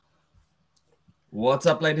What's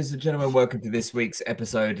up, ladies and gentlemen? Welcome to this week's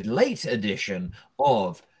episode, late edition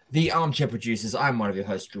of The Armchair Producers. I'm one of your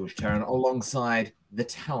hosts, George Tarrant, alongside the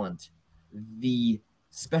talent, the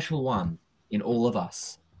special one in all of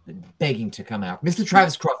us, begging to come out. Mr.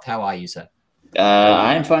 Travis Croft, how are you, sir?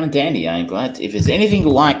 I am fine and dandy. I'm glad. If there's anything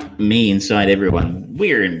like me inside everyone,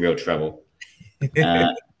 we're in real trouble.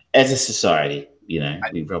 As a society,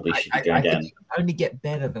 we probably should be going down. Think it would only get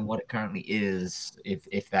better than what it currently is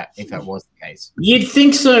if that was the case. You'd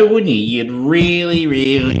think so, wouldn't you? You'd really,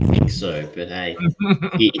 really think so. But hey,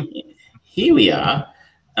 here we are.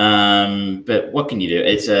 But what can you do?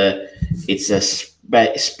 It's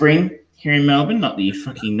a spring here in Melbourne. Not that you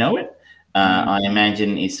fucking know it. I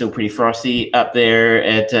imagine it's still pretty frosty up there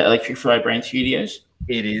at Electric Fly Brain Studios.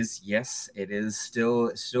 It is, yes, it is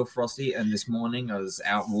still frosty. And this morning I was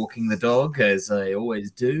out walking the dog, as I always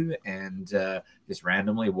do, and just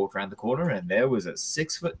randomly walked around the corner, and there was a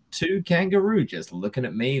 6'2" kangaroo just looking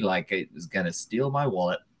at me like it was going to steal my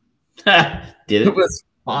wallet. Did it? It was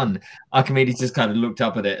fun. Archimedes just kind of looked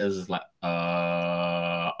up at it as like,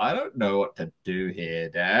 I don't know what to do here,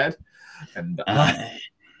 Dad. And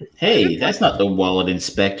hey, that's not the wallet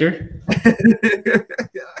inspector.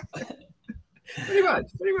 Pretty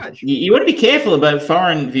much. You want to be careful about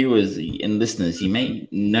foreign viewers and listeners. You may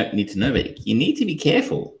need to know, but you need to be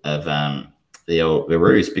careful of the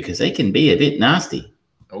roos because they can be a bit nasty.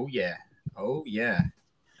 Oh yeah.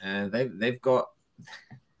 They've got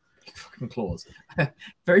fucking claws,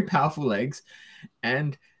 very powerful legs,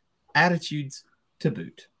 and attitudes to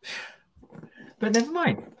boot. But never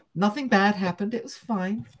mind. Nothing bad happened. It was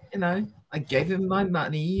fine. I gave him my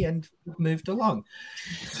money and moved along.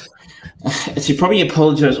 So probably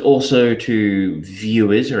apologize also to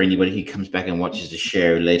viewers or anybody who comes back and watches the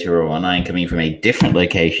show later on. I am coming from a different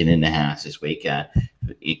location in the house this week.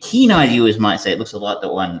 Keen-eyed viewers might say it looks a lot like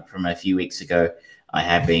the one from a few weeks ago. I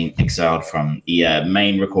have been exiled from the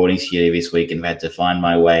main recording studio this week and had to find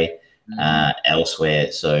my way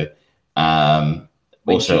elsewhere. So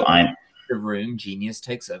also I'm... The room, genius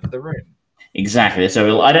takes over the room. Exactly.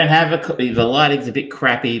 So I don't have the lighting's a bit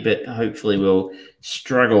crappy, but hopefully we'll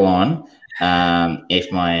struggle on if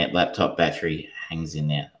my laptop battery hangs in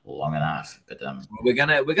there long enough. But we're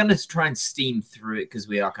gonna try and steam through it because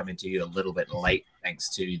we are coming to you a little bit late, thanks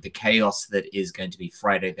to the chaos that is going to be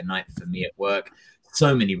Friday the night for me at work.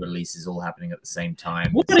 So many releases all happening at the same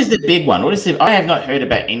time. What is the big one? I have not heard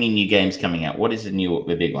about any new games coming out. What is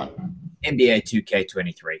the big one? NBA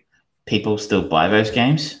 2K23. People still buy those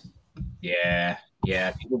games? Yeah,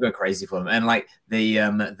 people go crazy for them, and like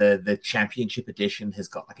the championship edition has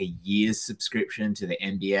got like a year's subscription to the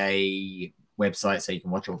NBA website, so you can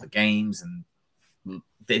watch all the games, and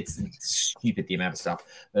it's stupid the amount of stuff.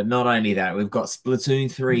 But not only that, we've got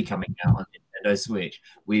Splatoon 3 coming out on Nintendo Switch.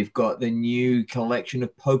 We've got the new collection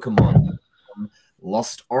of Pokemon,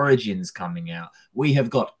 Lost Origins coming out. We have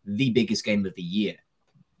got the biggest game of the year,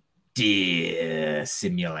 Deer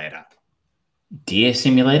Simulator. Deer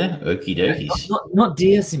Simulator? Okie dokies. Not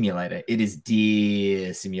Deer Simulator. It is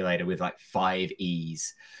Deer Simulator with like 5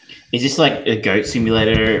 E's. Is this like a Goat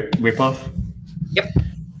Simulator ripoff? Yep.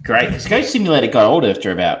 Great, because Goat Simulator got old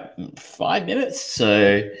after about 5 minutes,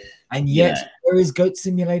 so... And yet, there is Goat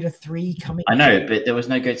Simulator 3 coming. I know, but there was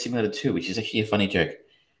no Goat Simulator 2, which is actually a funny joke.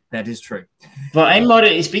 That is true.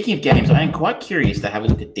 But speaking of games, I am quite curious to have a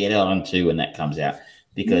look at Dead Island 2 when that comes out.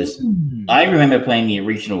 Because I remember playing the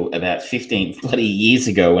original about 15 bloody years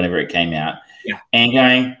ago, whenever it came out, and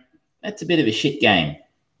going, that's a bit of a shit game.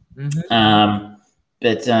 Mm-hmm.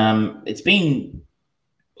 But it's been,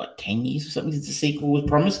 10 years or something since the sequel was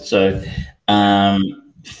promised. So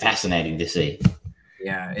fascinating to see.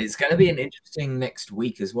 Yeah, it's going to be an interesting next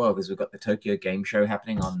week as well, because we've got the Tokyo Game Show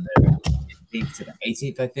happening on the 15th to the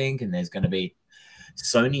 18th, I think, and there's going to be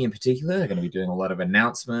Sony in particular. They're going to be doing a lot of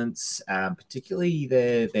announcements, particularly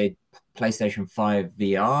their PlayStation 5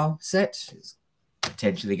 VR set is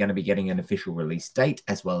potentially going to be getting an official release date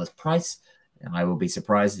as well as price. And I will be very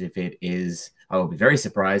surprised if it is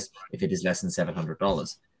less than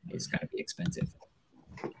 $700. It's going to be expensive.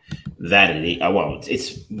 This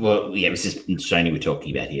is Sony we're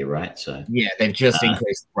talking about here, right? So yeah, they've just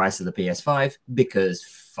increased the price of the PS5 because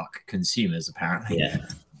fuck consumers, apparently. Yeah.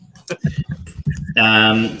 But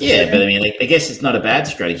I mean, I guess it's not a bad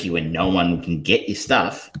strategy when no one can get your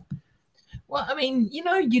stuff. Well, I mean,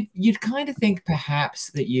 you'd kind of think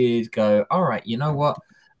perhaps that you'd go, all right, you know what?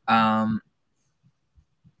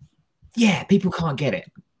 People can't get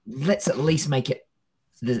it. Let's at least make it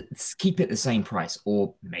keep it the same price,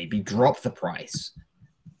 or maybe drop the price.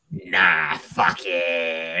 Nah, fuck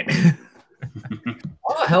it.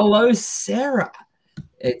 Oh, hello, Sarah.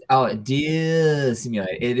 Deer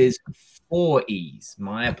Simulator. It is 4 E's.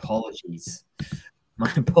 My apologies.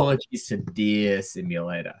 My apologies to Deer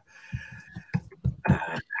Simulator.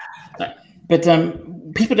 But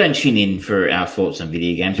people don't tune in for our thoughts on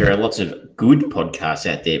video games. There are lots of good podcasts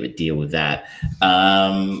out there that deal with that.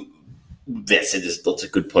 That said, there's lots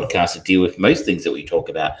of good podcasts that deal with most things that we talk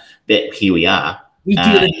about. But here we are. We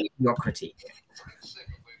deal in mediocrity.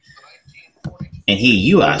 And here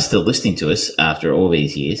you are still listening to us after all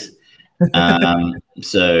these years.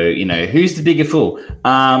 So, who's the bigger fool?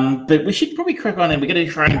 But we should probably crack on, and we're going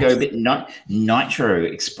to try and go a bit Nitro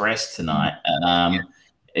Express tonight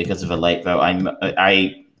because of a late vote.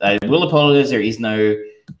 I will apologize. There is no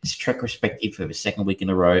Trek Perspective for the second week in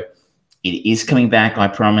a row. It is coming back, I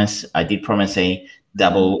promise. I did promise a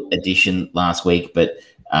double edition last week, but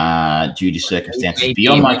due to circumstances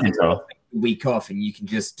beyond my control. Week off, and you can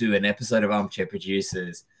just do an episode of Armchair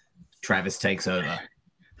Producers. Travis takes over.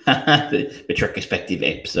 the Trek Perspective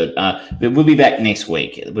episode. But we'll be back next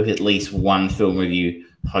week with at least one film review,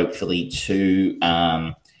 hopefully two.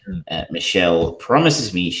 Michelle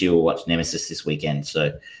promises me she will watch Nemesis this weekend, so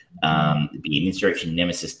it'll be an Insurrection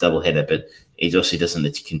Nemesis doubleheader, but it also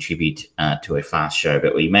doesn't contribute to a fast show.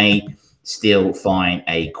 But we may still find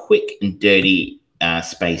a quick and dirty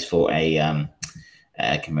space for a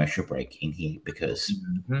commercial break in here because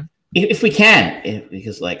if we can,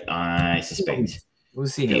 because I suspect we'll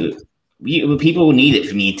see people will need it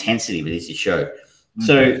from the intensity of this show.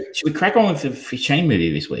 So should we crack on with the Chain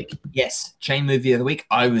movie this week? Yes, Chain movie of the week.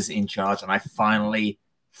 I was in charge, and I finally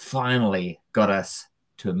got us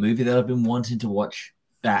to a movie that I've been wanting to watch,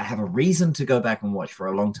 have a reason to go back and watch for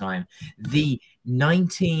a long time. The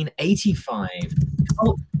 1985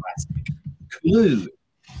 cult classic Clue,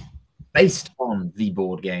 based on the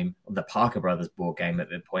board game, the Parker Brothers board game at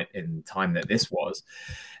the point in time that this was,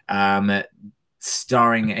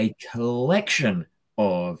 starring a collection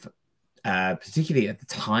of particularly at the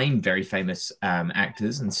time, very famous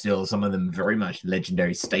actors, and still some of them very much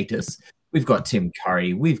legendary status. We've got Tim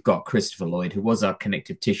Curry. We've got Christopher Lloyd, who was our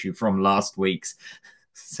connective tissue from last week's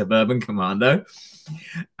Suburban Commando.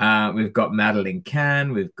 We've got Madeline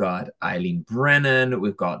Kahn. We've got Eileen Brennan.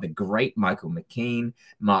 We've got the great Michael McKean,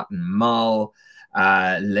 Martin Mull,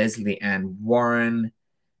 Leslie Ann Warren,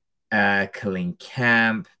 Colleen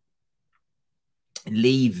Camp,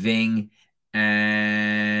 Lee Ving,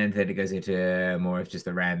 and then it goes into more of just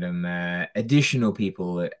the random additional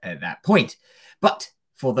people at that point. But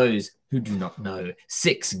for those who do not know,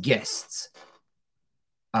 6 guests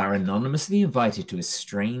are anonymously invited to a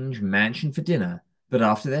strange mansion for dinner, but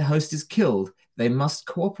after their host is killed, they must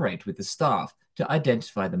cooperate with the staff to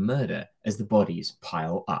identify the murder as the bodies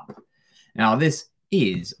pile up. Now, this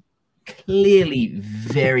is clearly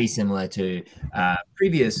very similar to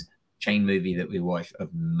previous Chain movie that we watched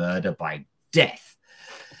of Murder by Death.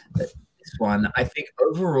 But this one, I think,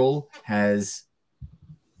 overall has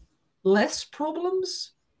less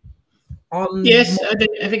problems. Yes, I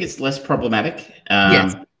think it's less problematic.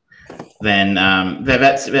 Yes. Then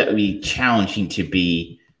that would be challenging to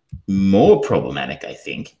be more problematic, I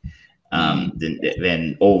think,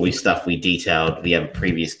 than all the stuff we detailed the other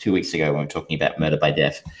previous 2 weeks ago when we were talking about Murder by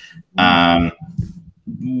Death.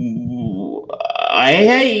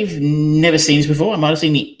 I've never seen this before. I might have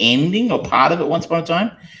seen the ending or part of it once upon a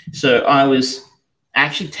time. So I was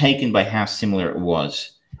actually taken by how similar it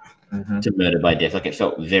was to Murder by Death. Like, it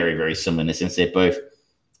felt very, very similar in the sense they're both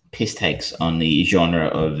piss takes on the genre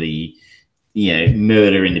of the,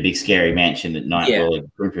 murder in the big scary mansion at night while a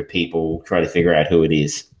group of people try to figure out who it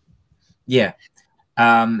is. Yeah.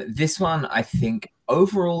 This one, I think,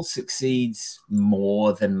 overall succeeds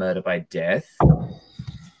more than Murder by Death.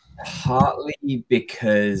 Partly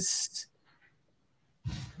because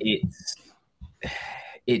it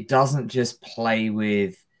doesn't just play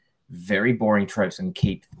with very boring tropes and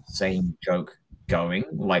keep the same joke going,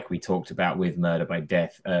 like we talked about with Murder by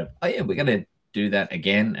Death. We're going to do that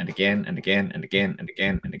again and again and again and again and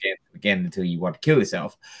again and again and again until you want to kill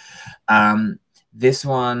yourself. This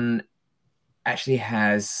one actually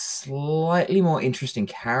has slightly more interesting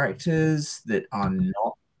characters that are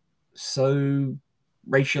not so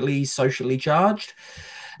racially, socially charged.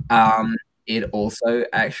 It also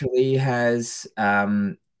actually has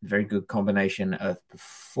very good combination of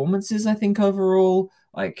performances, I think, overall,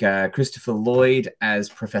 like Christopher Lloyd as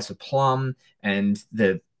Professor Plum and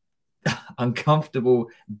the uncomfortable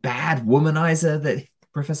bad womanizer that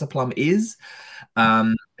Professor Plum is.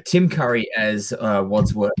 Tim Curry as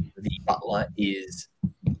Wadsworth, the butler, is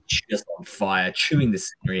just on fire, chewing the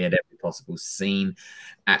scenery at every possible scene.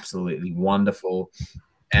 Absolutely wonderful.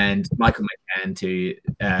 And Michael McCann to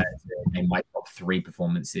name my top 3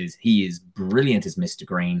 performances. He is brilliant as Mr.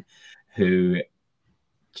 Green, who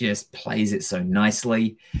just plays it so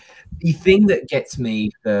nicely. The thing that gets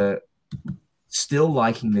me for still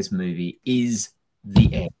liking this movie is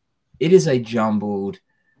the end. It is a jumbled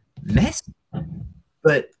mess,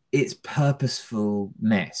 but it's purposeful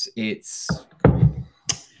mess. It's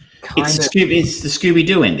it's the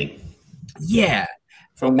Scooby-Doo ending. Yeah.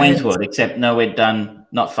 From Wayne's World, except nowhere done,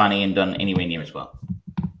 not funny and done anywhere near as well.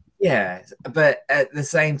 Yeah, but at the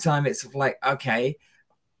same time, it's like, okay,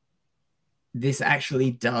 this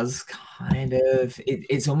actually does kind of,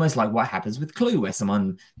 it's almost like what happens with Clue, where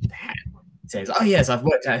someone says, oh yes, I've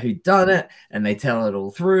worked out who done it, and they tell it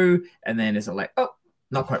all through, and then it's like, oh,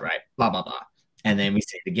 not quite right, blah, blah, blah. And then we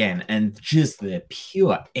see it again, and just the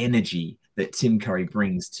pure energy that Tim Curry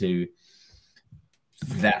brings to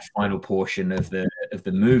that final portion of the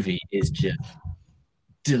movie is just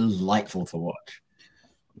delightful to watch.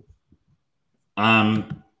 I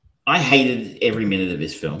hated every minute of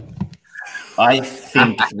this film. I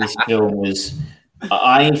think this film was.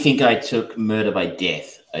 I think I took Murder by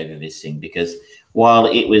Death over this thing because while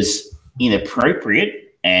it was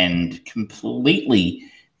inappropriate and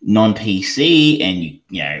completely non-PC, and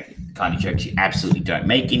you know, kind of jokes you absolutely don't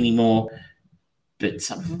make anymore, but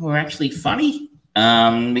some of them were actually funny.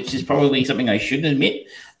 Which is probably something I shouldn't admit,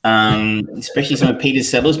 especially some of Peter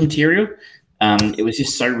Sellers' material. It was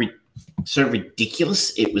just so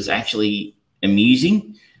ridiculous. It was actually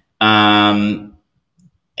amusing. I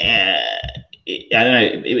don't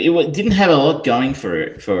know. It didn't have a lot going for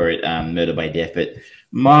it, Murder by Death, but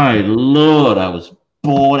my Lord, I was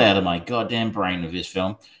bored out of my goddamn brain with this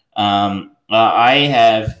film. I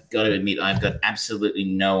have got to admit, I've got absolutely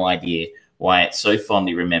no idea why it's so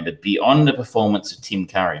fondly remembered beyond the performance of Tim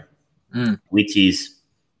Curry, which is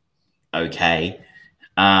okay.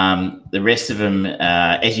 The rest of them,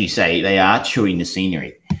 as you say, they are chewing the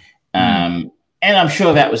scenery. And I'm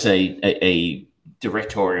sure that was a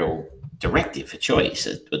directorial directive, a choice,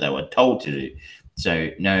 what they were told to do. So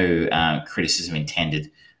no criticism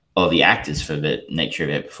intended of the actors for the nature of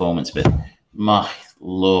their performance, but my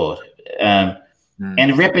Lord. And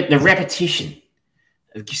the repetition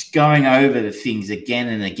of just going over the things again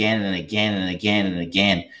and again and again and again and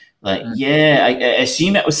again. Like, yeah, I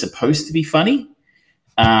assume that was supposed to be funny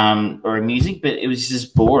or amusing, but it was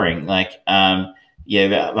just boring. Like, the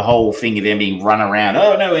whole thing of them being run around.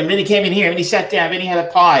 Oh, no, and then he came in here, and he sat down, then he had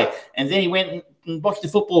a pie, and then he went and watched the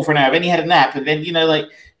football for an hour, then he had a nap, and then,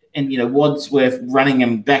 Wadsworth running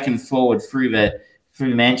him back and forward through the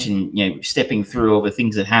mansion, stepping through all the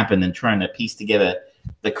things that happened and trying to piece together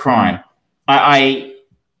the crime. I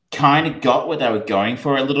kind of got what they were going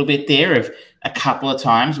for a little bit there, of a couple of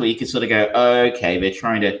times where you could sort of go, oh, okay, they're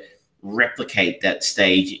trying to replicate that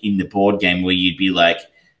stage in the board game where you'd be like,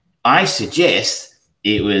 I suggest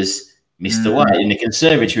it was Mr. White in the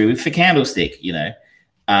conservatory with the candlestick,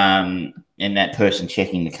 and that person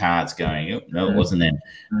checking the cards going, oh, no, it wasn't them.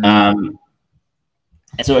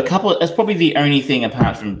 And so that's probably the only thing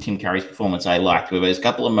apart from Tim Curry's performance I liked, where there's a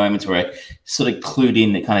couple of moments where I sort of clued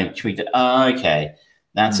in that kind of tweaked it. Oh, okay,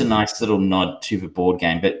 that's a nice little nod to the board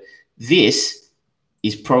game. But this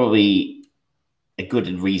is probably a good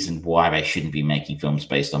reason why they shouldn't be making films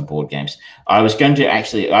based on board games. I'm not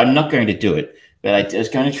going to do it, but I was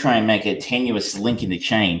going to try and make a tenuous link in the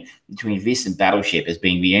chain between this and Battleship as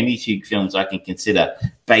being the only 2 films I can consider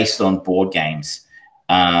based on board games.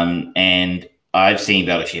 And I've seen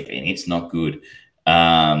Battleship and it's not good.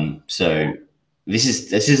 So this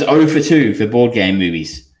is 0 for 2 for board game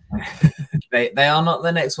movies. They are not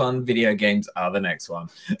the next one. Video games are the next one.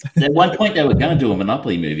 At one point they were going to do a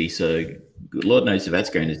Monopoly movie, so good Lord knows if that's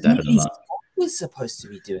going to happen or not. Was supposed to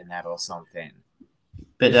be doing that or something.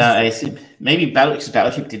 But maybe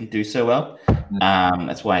Battleship didn't do so well.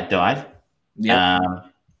 That's why it died. Yeah.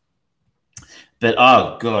 But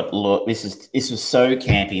oh God, Lord, this was so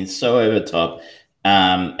campy and so over the top,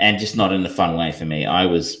 and just not in a fun way for me. I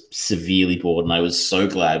was severely bored, and I was so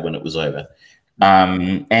glad when it was over.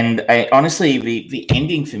 And honestly, the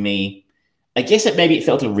ending for me, I guess it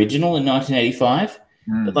felt original in 1985.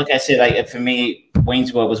 But like I said, for me,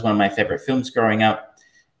 Wayne's World was one of my favorite films growing up.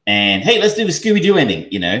 And hey, let's do the Scooby-Doo ending.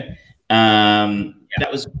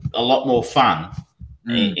 That was a lot more fun.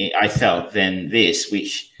 I felt than this,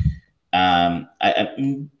 which maybe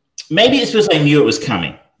it's because I knew it was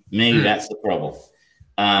coming. Maybe that's the problem.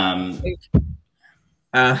 I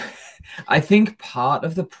think part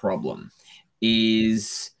of the problem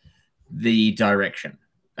is the direction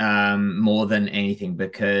more than anything,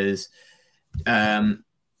 because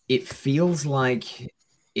it feels like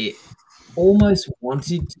it almost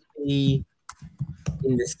wanted to be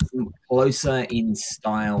in this closer in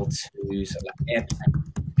style to sort of like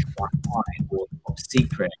Airplane, Twilight, or Top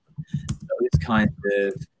Secret. Those kinds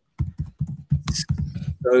of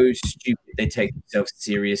so stupid they take themselves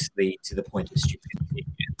seriously to the point of stupidity.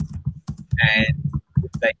 And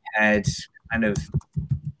if they had kind of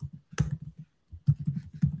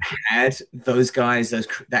had those guys,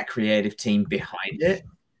 that creative team behind it,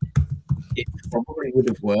 it probably would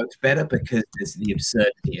have worked better because there's the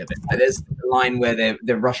absurdity of it. There's a line where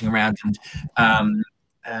they're rushing around and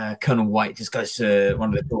Colonel White just goes to one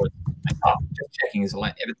of the doors, like, oh, just checking, is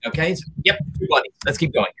like everything okay? So, yep, 2 bodies. Let's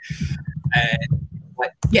keep going. And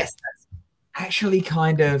like, yes, that's actually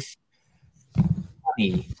kind of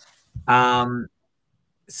funny.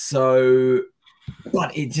 So,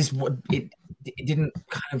 but it just it didn't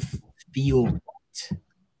kind of feel right.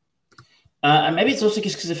 Maybe it's also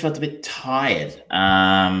just because I felt a bit tired.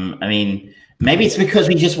 I mean, maybe it's because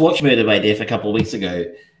we just watched Murder by Death a couple of weeks ago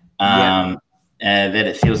that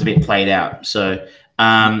it feels a bit played out. So,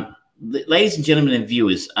 ladies and gentlemen and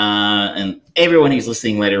viewers, and everyone who's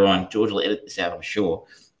listening later on, George will edit this out, I'm sure.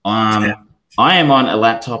 I am on a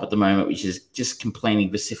laptop at the moment, which is just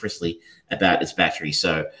complaining vociferously about its battery.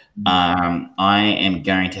 So I am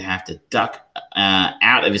going to have to duck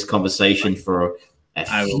out of this conversation for a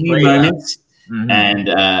few moments.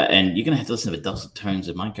 And you're going to have to listen to the dulcet tones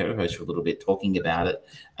of my co-host for a little bit, talking about it,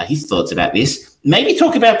 his thoughts about this. Maybe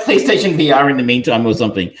talk about PlayStation VR in the meantime or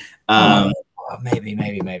something. Maybe.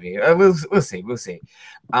 We'll see.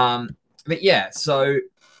 But yeah, so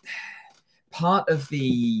part of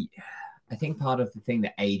the thing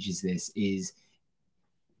that ages this is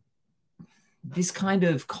this kind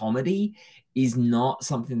of comedy is not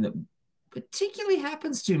something that particularly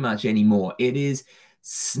happens too much anymore. It is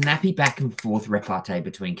snappy back and forth repartee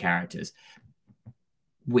between characters,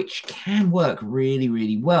 which can work really,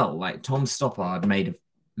 really well. Like Tom Stoppard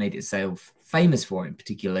made itself famous for it,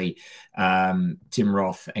 particularly Tim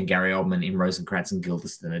Roth and Gary Oldman in Rosencrantz and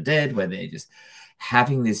Guildenstern Are Dead, where they're just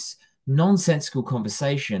having this nonsensical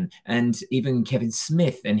conversation. And even Kevin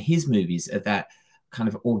Smith and his movies are that kind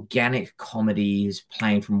of organic comedies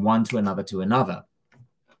playing from one to another.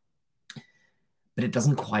 But it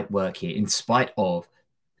doesn't quite work here, in spite of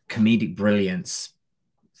comedic brilliance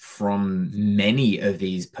from many of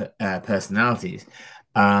these personalities.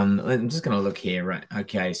 I'm just going to look here, right?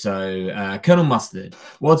 Okay, so Colonel Mustard.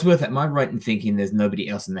 Wadsworth, am I right in thinking there's nobody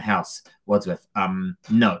else in the house? Wadsworth,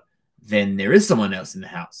 no. Then there is someone else in the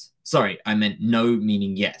house. Sorry, I meant no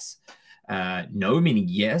meaning yes. No meaning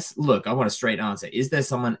yes? Look, I want a straight answer. Is there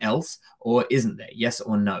someone else or isn't there? Yes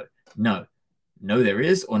or no? No. No, there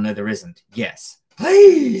is, or no, there isn't. Yes.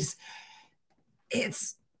 Please.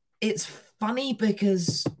 It's funny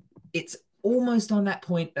because it's almost on that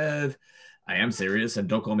point of I am serious and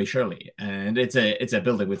don't call me Shirley. And it's a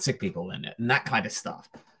building with sick people in it and that kind of stuff.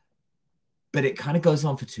 But it kind of goes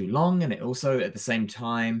on for too long. And it also, at the same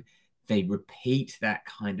time, they repeat that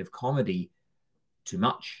kind of comedy too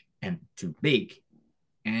much and too big.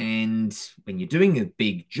 And when you're doing a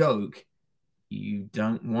big joke, you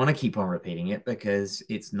don't want to keep on repeating it because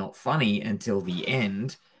it's not funny until the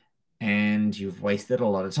end, and you've wasted a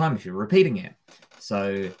lot of time if you're repeating it.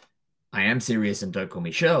 So I am serious and don't call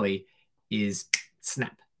me Shirley is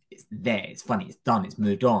snap. It's there. It's funny. It's done. It's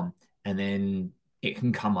moved on. And then it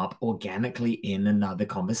can come up organically in another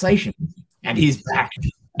conversation. And he's back.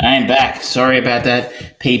 I'm back. Sorry about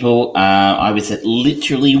that, people. I was at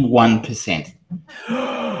literally 1%.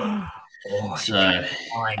 So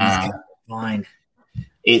fine.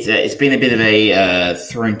 It's been a bit of a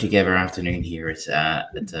thrown together afternoon here at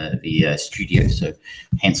the studio. So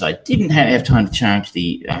hence I didn't have time to charge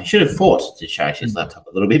I should have thought to charge his laptop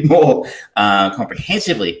a little bit more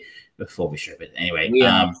comprehensively before we show it. Anyway, we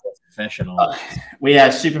are professional. We are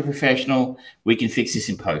super professional. We can fix this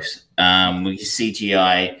in post. We can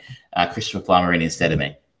CGI Christopher Plummer in instead of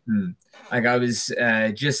me. Like I was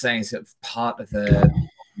just saying, sort of part of the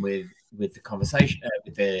with the conversation,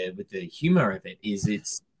 with the humor of it is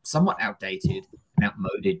it's somewhat outdated and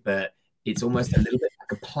outmoded, but it's almost a little bit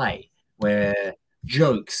like a play where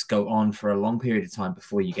jokes go on for a long period of time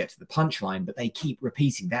before you get to the punchline, but they keep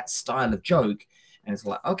repeating that style of joke. And it's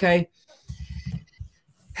like, okay,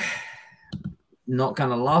 not going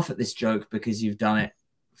to laugh at this joke because you've done it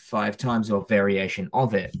 5 times or variation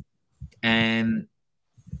of it.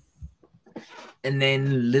 And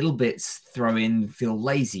then little bits throw in feel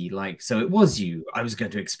lazy, like, so it was you. I was going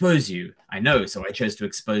to expose you. I know, so I chose to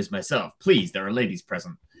expose myself. Please, there are ladies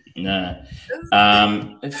present. No.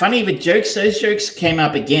 Funny, but those jokes came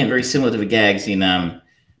up again, very similar to the gags in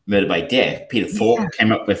Murder by Death. Peter Falk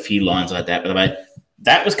came up with a few lines like that, but I'm like,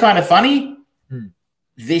 that was kind of funny.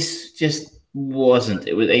 This just wasn't.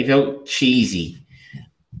 It felt cheesy.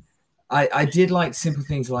 I did like simple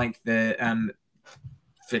things like the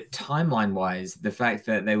for timeline wise, the fact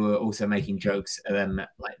that they were also making jokes, like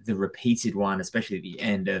the repeated one, especially at the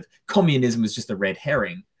end of communism was just a red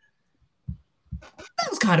herring. That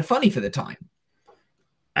was kind of funny for the time.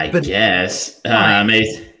 I guess.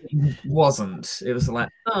 It wasn't. It was like,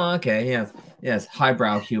 oh, okay, yes,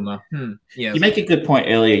 highbrow humor. Yes. You make a good point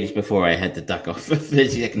earlier, just before I had to duck off for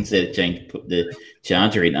 30 seconds there to put the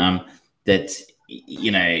charger in. That,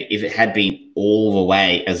 you know, if it had been all the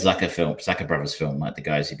way a Zucker Brothers film, like the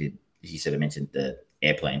guys who did, as you sort of mentioned, the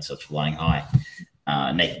airplane sort of flying high,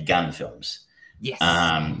 Naked Gun films. Yes.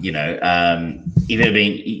 You know, if it had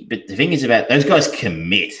been, but the thing is about those guys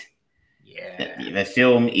commit. Yeah. The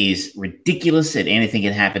film is ridiculous and anything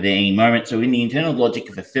can happen at any moment. So in the internal logic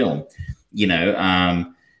of a film, you know,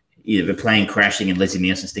 the plane crashing and Leslie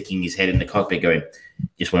Nielsen sticking his head in the cockpit going,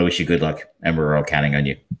 just want to wish you good luck and we're all counting on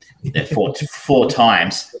you. Four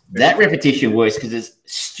times. That repetition works because it's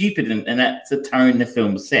stupid and that's the tone the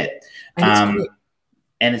film set. And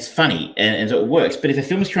it's funny and so it works. But if a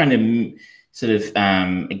film is trying to sort of,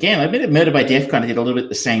 again, I admit Murder by Death kind of did a little bit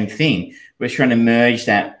the same thing. We're trying to merge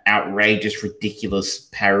that outrageous, ridiculous,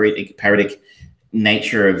 parodic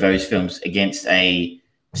nature of those films against a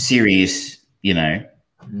serious, you know,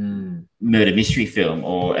 murder mystery film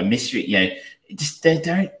or a mystery, you know, just they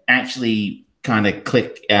don't actually kind of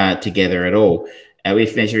click together at all. Are we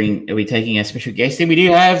taking a special guest in? We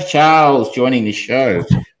do have Charles joining the show.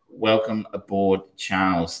 Welcome aboard,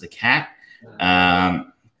 Charles the cat.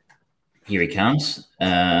 Here he comes.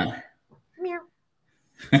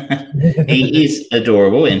 He is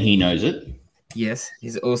adorable and he knows it. Yes,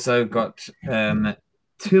 he's also got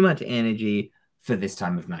too much energy for this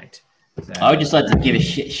time of night. So, I would just like to give a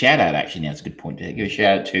shout out, actually. Now, it's a good point to give a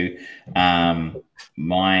shout out to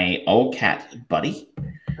my old cat, Buddy,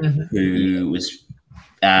 who was,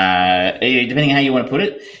 depending on how you want to put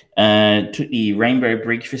it, took the Rainbow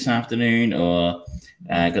Bridge this afternoon or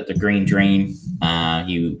got the Green Dream.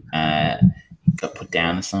 He got put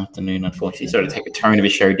down this afternoon, unfortunately. Sort of take the tone of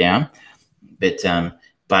his show down. But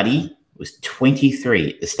Buddy was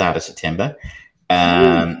 23 at the start of September.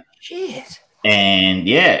 Shit. And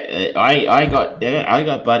yeah, I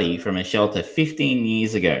got Buddy from a shelter 15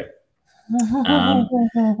 years ago.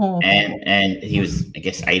 And he was, I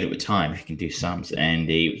guess, 8 at the time, if you can do sums. And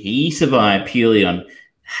he survived purely on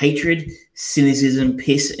hatred, cynicism,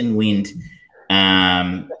 piss, and wind.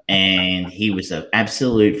 And he was an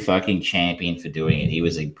absolute fucking champion for doing it. He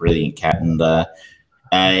was a brilliant cat, and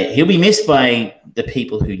he'll be missed by the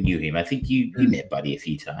people who knew him. I think you met Buddy a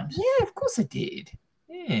few times. Yeah, of course I did.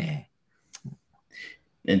 Yeah.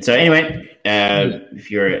 And so anyway,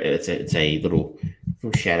 if you're, it's a little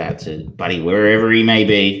shout out to Buddy wherever he may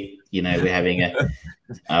be. You know, we're having a.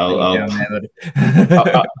 I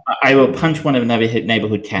will punch one of the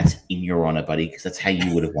neighborhood cats in your honor, Buddy, because that's how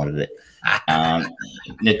you would have wanted it.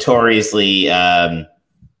 Notoriously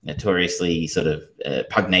sort of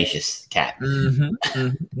pugnacious cat.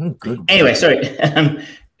 Good. Anyway, sorry.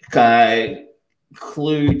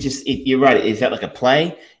 Clue, you're right. It felt like a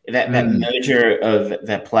play. That merger of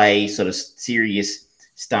that play, sort of serious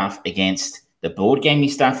stuff against the board gaming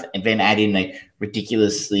stuff, and then add in the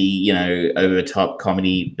ridiculously, you know, over the top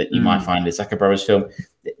comedy that you might find in a Zucker Brothers film.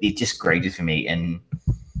 It just grated for me, and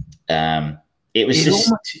it was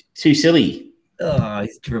just too silly. Oh,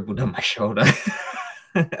 he's dribbled on my shoulder.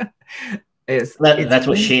 That's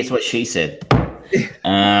what she said.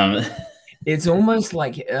 It's almost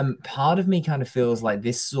like part of me kind of feels like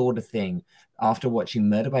this sort of thing after watching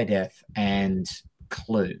Murder by Death and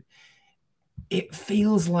Clue. It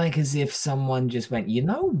feels like as if someone just went, you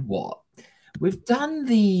know what? We've done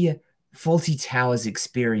the Fawlty Towers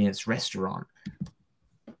Experience restaurant.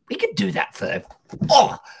 We could do that for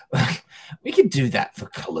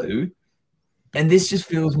Clue. And this just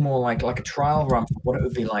feels more like a trial run for what it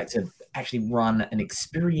would be like to actually run an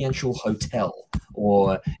experiential hotel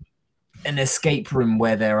or an escape room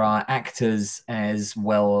where there are actors as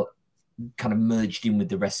well kind of merged in with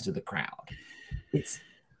the rest of the crowd.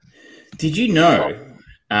 Did you know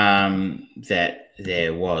that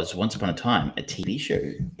there was once upon a time a TV show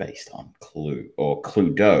based on Clue, or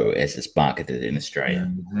Cluedo as it's marketed in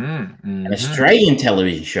Australia? An Australian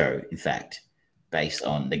television show, in fact, based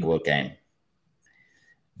on the board game.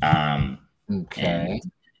 Okay.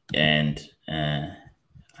 And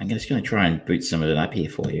I'm just going to try and boot some of it up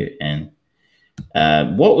here for you. And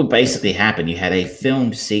what would basically happen, you had a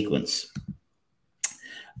filmed sequence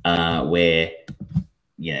where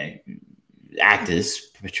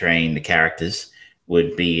actors portraying the characters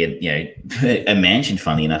would be a mansion,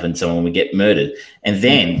 funny enough, and someone would get murdered, and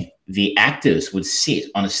then the actors would sit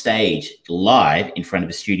on a stage live in front of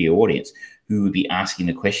a studio audience who would be asking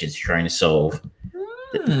the questions, trying to solve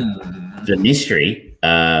the mystery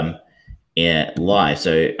live.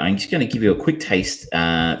 So I'm just going to give you a quick taste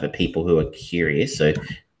for people who are curious. So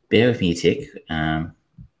bear with me a tick.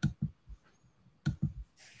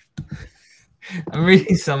 I'm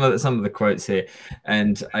reading some of the quotes here,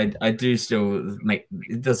 and it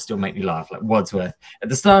does still make me laugh. Like Wadsworth, at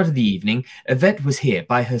the start of the evening, Yvette was here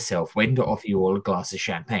by herself, waiting to offer you all a glass of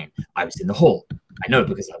champagne. I was in the hall. I know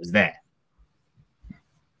because I was there.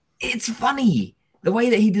 It's funny. The way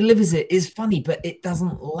that he delivers it is funny, but it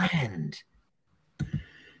doesn't land.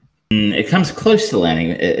 It comes close to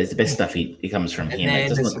landing. It's the best stuff. It comes from him. And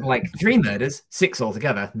then there's like 3 murders, 6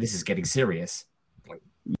 altogether. This is getting serious.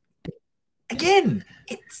 Again,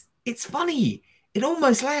 it's funny. It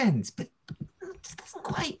almost lands, but it just doesn't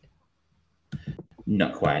quite.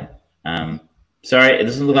 Not quite. Sorry, it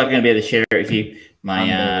doesn't look like I'm going to be able to share it with you.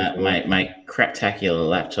 My craptacular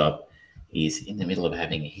laptop is in the middle of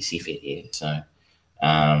having a hissy fit here. So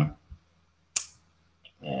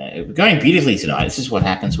we're going beautifully tonight. This is what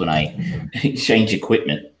happens when I change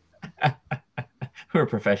equipment. We're a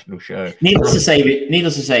professional show. Needless to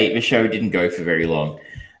say, the show didn't go for very long.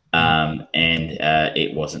 And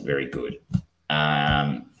it wasn't very good.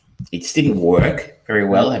 It just didn't work very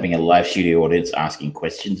well, having a live studio audience asking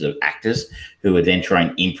questions of actors who would then try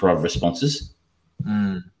and improv responses.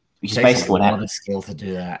 Which is basically what happened. It takes a lot of skill to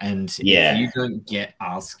do that. And if you don't get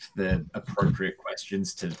asked the appropriate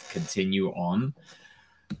questions to continue on,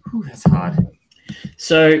 that's hard.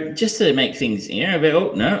 So just to make things, we are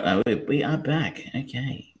back.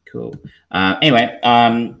 Okay, cool. Anyway,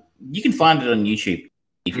 you can find it on YouTube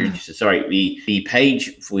if you're interested. Sorry, the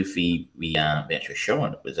page with the actual show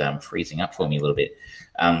on it was freezing up for me a little bit.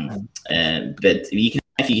 But you can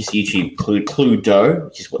actually use YouTube Cluedo,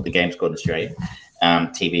 which is what the game's called in Australia,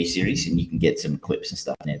 TV series, and you can get some clips and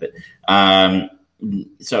stuff in there. But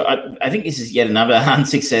so I think this is yet another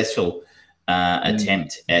unsuccessful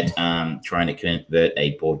attempt at trying to convert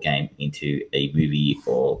a board game into a movie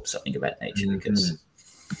or something of that nature. Because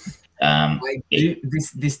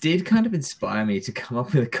this did kind of inspire me to come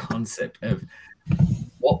up with a concept of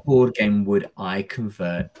what board game would I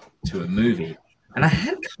convert to a movie, and I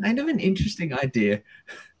had kind of an interesting idea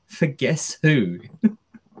for Guess Who.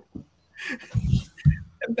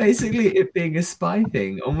 Basically, it being a spy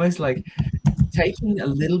thing, almost like taking a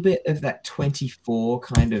little bit of that 24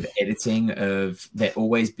 kind of editing of there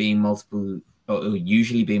always being multiple, or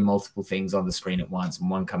usually being multiple things on the screen at once and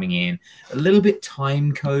one coming in, a little bit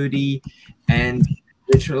time codey, and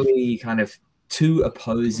literally kind of 2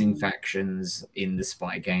 opposing factions in the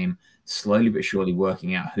spy game, slowly but surely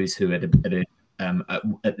working out who's who at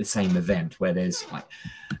the same event, where there's like,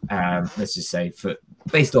 let's just say,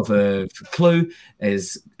 based off of Clue,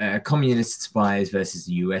 there's communist spies versus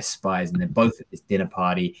the US spies, and they're both at this dinner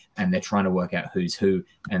party, and they're trying to work out who's who,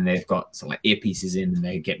 and they've got some like earpieces in, and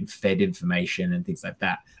they're getting fed information and things like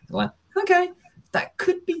that. They're like, okay, that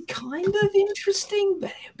could be kind of interesting,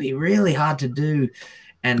 but it'd be really hard to do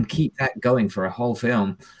and keep that going for a whole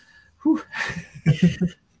film.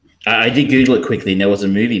 I did Google it quickly, and there was a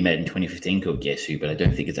movie made in 2015 called Guess Who, but I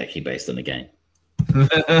don't think it's actually based on the game.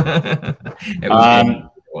 I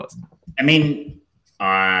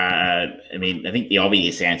think the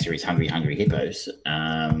obvious answer is Hungry Hungry Hippos.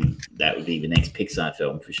 That would be the next Pixar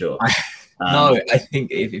film for sure. No, I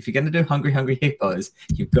think if you're going to do Hungry Hungry Hippos,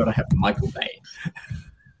 you've got to have Michael Bay.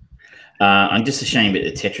 I'm just ashamed that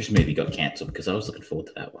the Tetris movie got cancelled because I was looking forward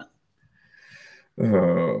to that one.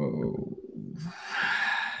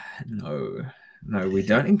 Oh, no, we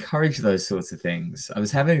don't encourage those sorts of things. I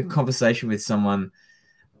was having a conversation with someone,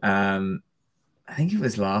 I think it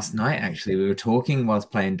was last night, actually. We were talking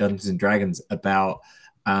whilst playing Dungeons and Dragons about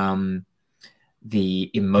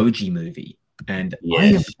the Emoji Movie. And I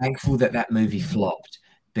am thankful that movie flopped,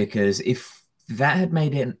 because if that had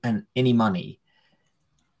made any money,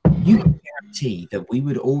 you can guarantee that we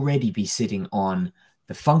would already be sitting on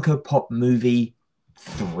the Funko Pop Movie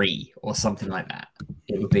 3 or something like that.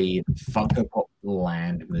 It would be Funko Pop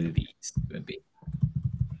Land movies. It would be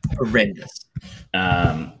horrendous.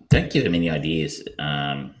 Don't give them any ideas.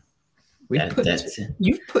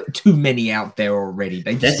 You've put too many out there already.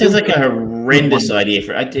 That sounds like a horrendous idea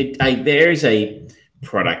for. There is a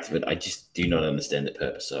product, but I just do not understand the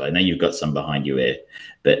purpose. So I know you've got some behind you there,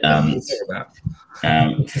 but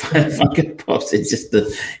Funko Pops, it's just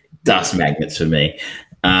the dust magnets for me.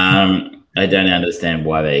 I don't understand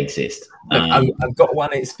why they exist. Look, I've got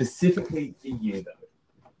one specifically for you, though.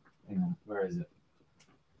 Hang on, where is it?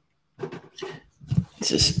 It's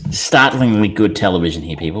just startlingly good television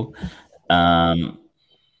here, people. That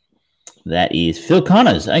is Phil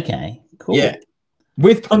Connors. Okay, cool. Yeah,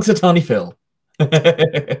 with Punxsutawney Phil.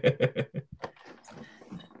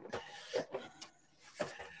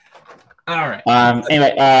 All right.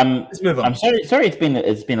 Anyway, let's move on. I'm sorry.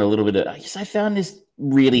 It's been a little bit. I found this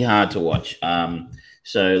really hard to watch.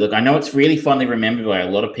 So look, I know it's really fondly remembered by a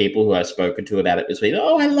lot of people who I've spoken to about it this week.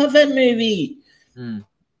 Oh, I love that movie.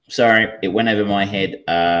 Sorry, it went over my head.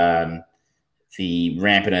 The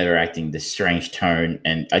rampant overacting, the strange tone,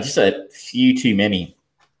 and I just a few too many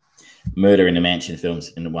Murder in the Mansion films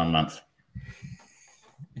in 1 month.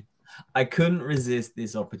 I couldn't resist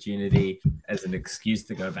this opportunity as an excuse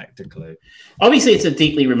to go back to Clue. Obviously, it's a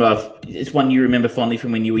deeply removed. It's one you remember fondly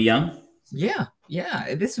from when you were young. Yeah.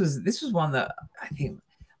 This was one that I think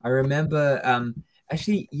I remember.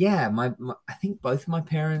 Actually, yeah. I think both of my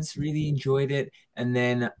parents really enjoyed it, and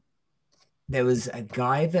then there was a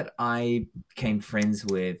guy that I became friends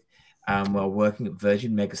with while working at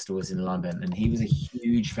Virgin Megastores in London, and he was a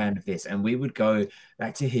huge fan of this. And we would go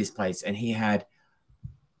back to his place, and he had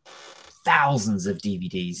thousands of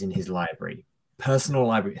DVDs in his library, personal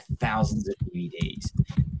library, thousands of DVDs.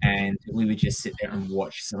 And we would just sit there and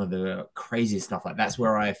watch some of the craziest stuff. Like that's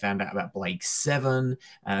where I found out about Blake 7.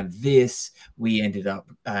 We ended up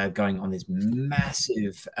going on this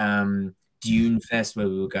massive Dune Fest where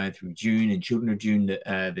we were going through Dune and Children of Dune,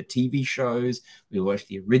 the TV shows. We watched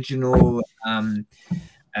the original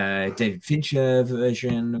David Fincher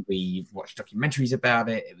version. We watched documentaries about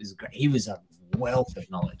it. It was great. He was a wealth of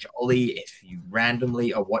knowledge. Ollie, if you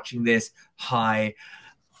randomly are watching this, hi.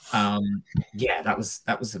 Yeah, that was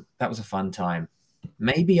a fun time.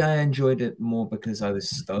 Maybe I enjoyed it more because I was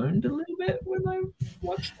stoned a little bit when I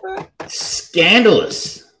watched that.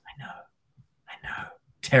 Scandalous. I know.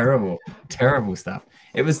 Terrible stuff.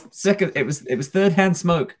 It was third hand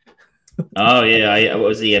smoke. Oh yeah, what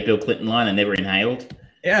was the Bill Clinton line? I never inhaled.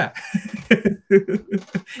 Yeah.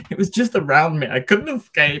 It was just around me. I couldn't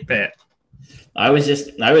escape it. I was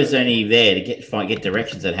only there to get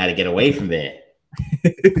directions on how to get away from there.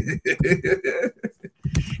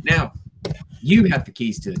 Now, you have the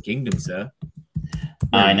keys to the kingdom, sir.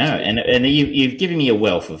 I know, and you've given me a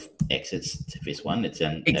wealth of exits to this one. It's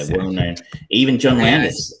a well-known, even John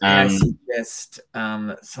Landis. I suggest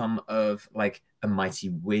some of like A Mighty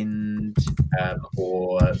Wind,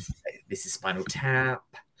 or This Is Spinal Tap.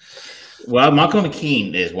 Well, Michael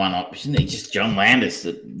McKean, there's one option. It's just John Landis.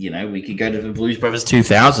 That we could go to the Blues Brothers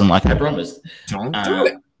 2000, like I promised. Don't do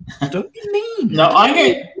it. Don't be mean. No,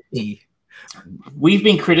 we've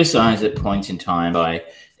been criticised at points in time by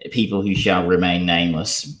people who shall remain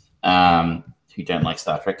nameless, who don't like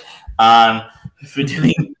Star Trek, for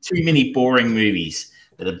doing too many boring movies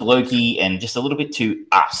that are blokey and just a little bit too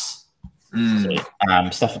us. So,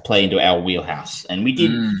 stuff to play into our wheelhouse. And we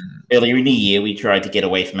did earlier in the year, we tried to get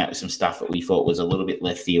away from that with some stuff that we thought was a little bit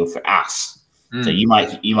left field for us. So you might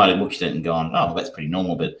have looked at it and gone, oh, that's pretty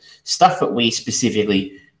normal, but stuff that we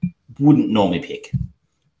specifically wouldn't normally pick.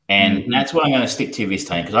 And that's what I'm going to stick to this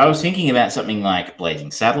time, because I was thinking about something like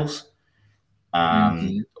Blazing Saddles,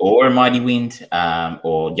 or A Mighty Wind,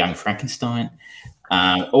 or Young Frankenstein,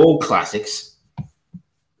 all classics.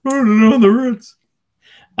 I don't know the roots.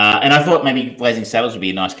 And I thought maybe Blazing Saddles would be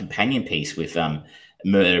a nice companion piece with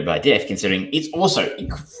Murder by Death, considering it's also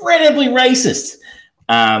incredibly racist.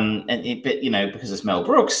 But because it's Mel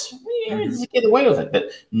Brooks, get away with it.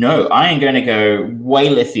 But no, I am going to go way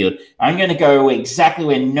left field. I'm going to go exactly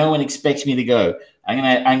where no one expects me to go.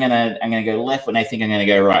 I'm gonna go left when they think I'm going to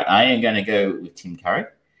go right. I am going to go with Tim Curry,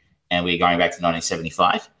 and we're going back to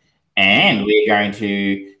 1975, and we're going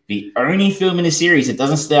to the only film in the series that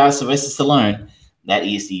doesn't star Sylvester Stallone. That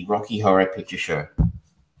is the Rocky Horror Picture Show.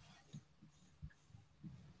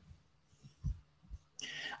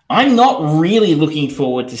 I'm not really looking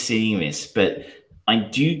forward to seeing this, but I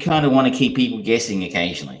do kind of want to keep people guessing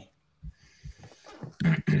occasionally.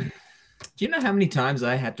 Do you know how many times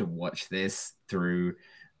I had to watch this through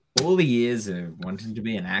all the years of wanting to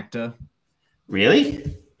be an actor?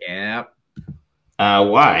 Really? Yeah.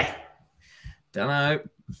 Why? Don't know.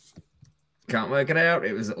 Can't work it out.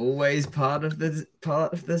 It was always part of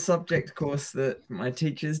the subject course that my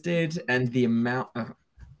teachers did, and the amount of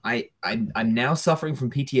I'm now suffering from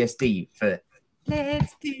PTSD for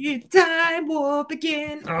Let's the Time War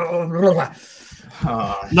Begin.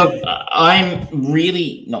 Look, I'm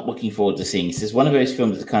really not looking forward to seeing this. It's one of those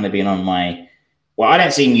films that's kind of been on my... Well, I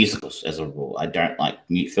don't see musicals as a rule. I don't like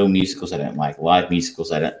film musicals. I don't like live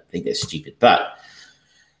musicals. I don't think they're stupid. But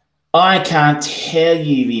I can't tell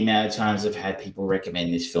you the amount of times I've had people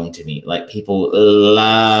recommend this film to me. Like, people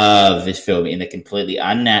love this film in a completely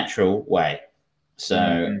unnatural way.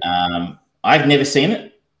 So I've never seen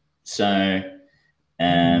it. So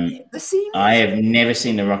I have never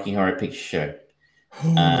seen the Rocky Horror Picture Show.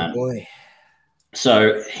 Oh boy.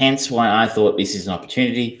 So hence why I thought this is an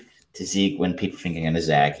opportunity to zig when people think I'm going to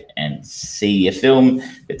zag and see a film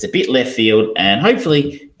that's a bit left field, and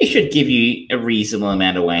hopefully it should give you a reasonable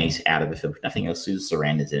amount of ways out of the film. Nothing else. Susan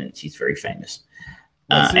Sarandon's in it. She's very famous.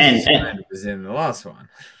 Susan Sarandon was in the last one.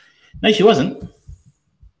 No, she wasn't.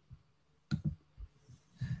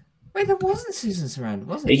 Wait, that wasn't Susan Sarandon,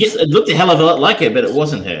 was it? It looked a hell of a lot like her, but it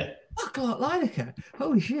wasn't her. Fuck, a lot like her.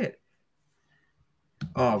 Holy shit.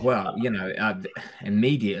 Oh, well, you know,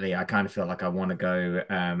 immediately I kind of feel like I want to go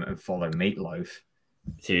and follow Meatloaf.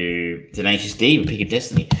 To Tenacious D with Pick of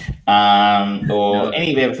Destiny. Or any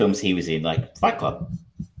of the other films he was in, like Fight Club.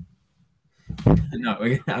 No,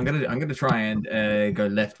 I'm gonna try and go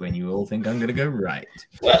left when you all think I'm gonna go right.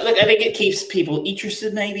 Well, look, I think it keeps people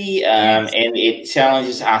interested, maybe, and it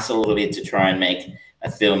challenges us a little bit to try and make a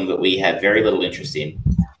film that we have very little interest in.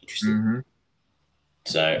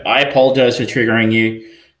 So I apologize for triggering you.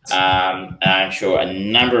 I'm sure a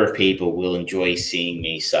number of people will enjoy seeing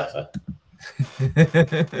me suffer.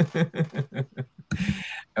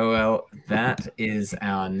 Well, that is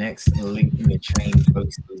our next link in the chain,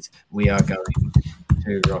 folks. We are going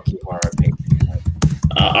to Rocky Horror Picture Show.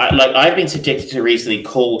 I've been subjected to recently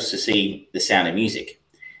calls to see The Sound of Music,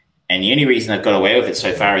 and the only reason I've got away with it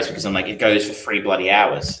so far is because I'm like, it goes for 3 bloody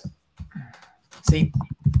hours. See,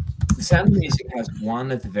 The Sound of Music has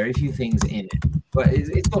one of the very few things in it, but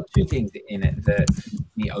it's got 2 things in it that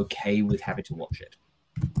make me okay with having to watch it.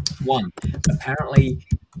 One, apparently,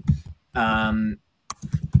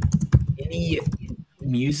 any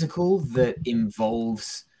musical that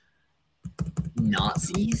involves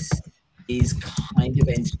Nazis is kind of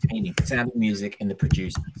entertaining. The Sound of Music and The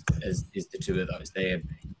Producers is the 2 of those. They are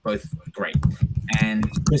both great. And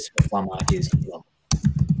Christopher Plummer is wonderful.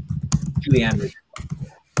 Julie Andrews,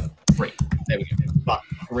 great. There we go. But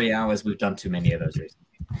 3 hours, we've done too many of those recently.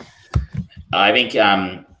 I think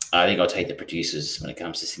I'll take The Producers when it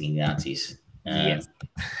comes to singing Nazis. Yes.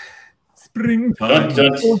 Springtime.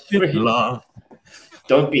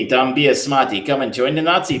 Don't be a smarty. Come and join the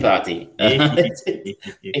Nazi party.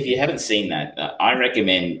 If you haven't seen that, I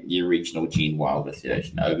recommend the original Gene Wilder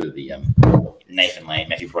version over the Nathan Lane,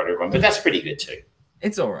 Matthew Broderick one. But that's pretty good too.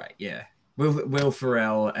 It's all right, yeah. Will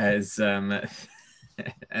Ferrell as the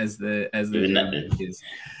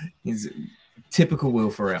is typical Will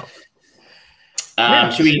Ferrell.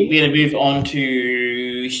 Should we be able to move on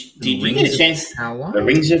to? Did you get a chance? The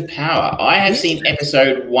Rings of Power. I have seen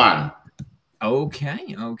episode 1.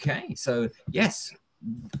 Okay. So yes,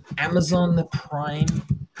 Amazon Prime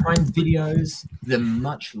Videos, the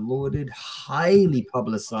much lauded, highly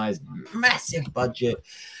publicized, massive budget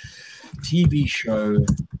TV show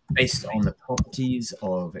based on the properties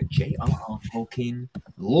of J.R.R. Tolkien,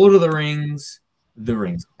 Lord of the Rings, The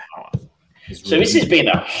Rings of Power. So this has been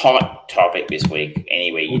a hot topic this week,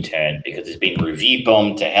 anywhere you turn, because it's been review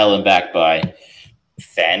bombed to hell and back by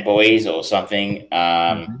fanboys or something.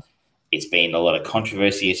 It's been a lot of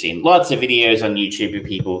controversy. You've seen lots of videos on YouTube of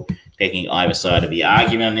people taking either side of the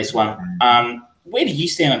argument on this one. Where do you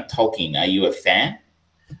stand on Tolkien? Are you a fan?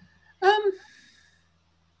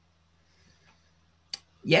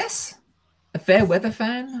 Yes, a fair weather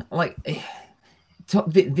fan. Like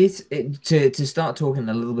this to start talking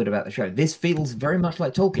a little bit about the show. This feels very much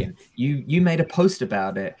like Tolkien. You made a post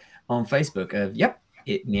about it on Facebook of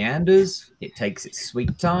it meanders, it takes its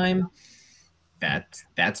sweet time. That's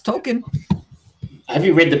Tolkien. Have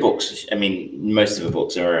you read the books? I mean, most of the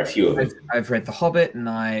books, or a few of them. I've read The Hobbit, and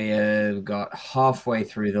I got halfway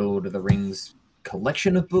through the Lord of the Rings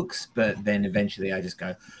collection of books, but then eventually I just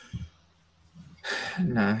go,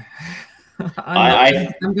 no.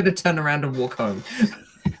 I'm going to turn around and walk home.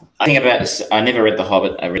 I think about this. I never read The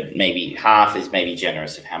Hobbit. I read maybe half is maybe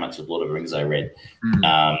generous of how much of Lord of the Rings I read,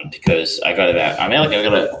 because I got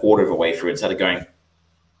a quarter of a way through and started going,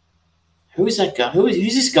 who is that guy? Who's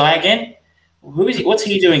this guy again? Who is he? What's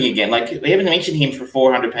he doing again? Like, we haven't mentioned him for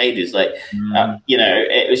 400 pages. Like,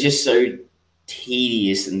 it was just so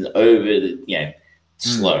tedious and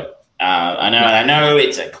slow. I know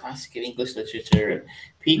it's a classic of English literature and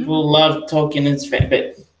people love Tolkien,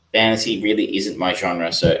 but fantasy really isn't my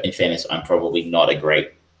genre. So, in fairness, I'm probably not a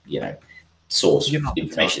great, source of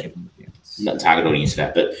information. Not target audience for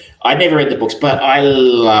that. But I never read the books, but I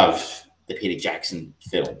love the Peter Jackson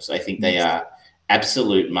films. I think they are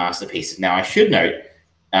absolute masterpieces. Now, I should note,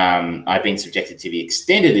 I've been subjected to the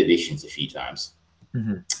extended editions a few times,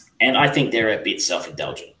 and I think they're a bit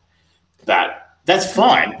self-indulgent. But that's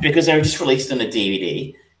fine because they were just released on a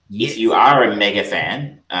DVD. Yes. If you are a mega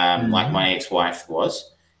fan, like my ex-wife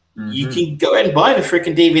was, you can go and buy the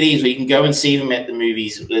freaking DVDs, or you can go and see them at the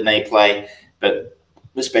movies when they play, but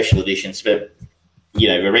the special editions. But, you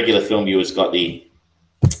know, the regular film viewers got the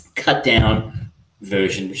cut-down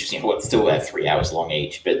version, which is, you know, still about 3 hours long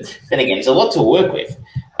each. But then again, it's a lot to work with.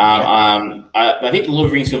 I think the Lord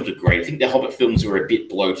of the Rings films are great. I think the Hobbit films were a bit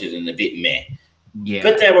bloated and a bit meh. Yeah.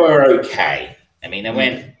 But they were okay. I mean, they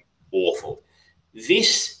weren't awful.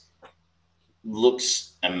 This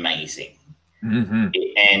looks amazing.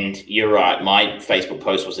 And you're right. My Facebook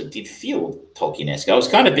post was it did feel Tolkien-esque. I was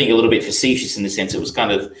kind of being a little bit facetious in the sense it was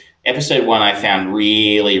kind of episode 1 I found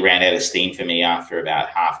really ran out of steam for me after about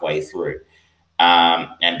halfway through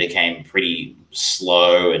and became pretty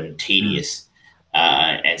slow and tedious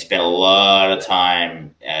and spent a lot of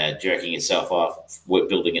time jerking itself off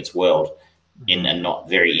building its world in a not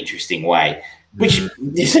very interesting way, which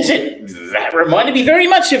that reminded me very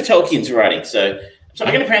much of Tolkien's writing. So I'm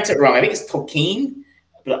going to pronounce it wrong. I think it's Tolkien,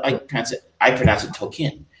 but I pronounce it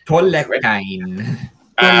Tolkien. Tolkien.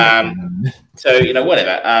 So, you know,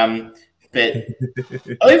 whatever. But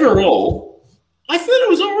overall, I thought it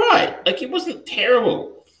was all right. Like, it wasn't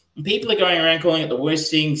terrible. And people are going around calling it the worst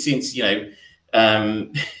thing since, you know,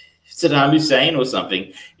 Saddam Hussein or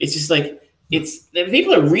something. It's just like,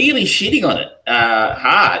 people are really shitting on it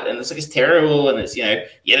hard, and it's like it's terrible, and it's, you know,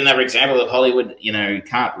 yet another example of Hollywood, you know,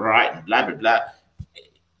 can't write and blah blah blah.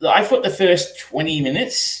 I thought the first 20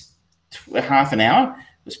 minutes, half an hour,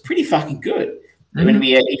 was pretty fucking good. When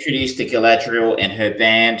we introduced to Galadriel and her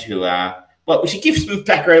band, who are we should give some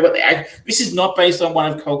background about this is not based on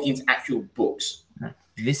one of Tolkien's actual books.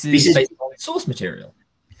 This is based on source material.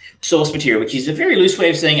 Source material, which is a very loose way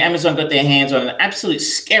of saying Amazon got their hands on an absolute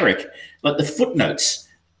skerrick, like the footnotes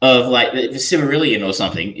of like the Silmarillion or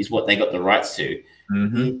something is what they got the rights to.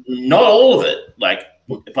 Not all of it, like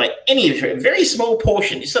by any of it, a very small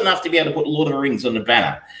portion, just enough to be able to put Lord of the Rings on the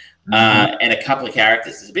banner and a couple of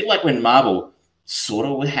characters. It's a bit like when Marvel sort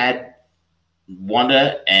of had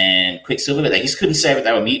Wanda and Quicksilver, but they just couldn't say that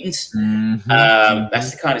they were mutants.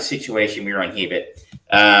 That's the kind of situation we're on here. But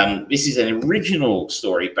this is an original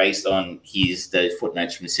story based on the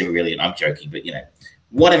footnotes from the Silmarillion. I'm joking, but you know,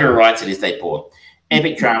 whatever rights it is they bought.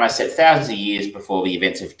 Epic drama set thousands of years before the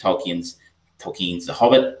events of Tolkien's The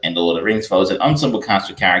Hobbit and The Lord of the Rings follows an ensemble cast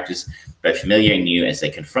of characters, both familiar and new, as they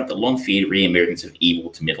confront the long-feared re-emergence of evil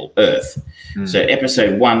to Middle-earth. So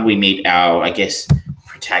episode 1, we meet our, I guess,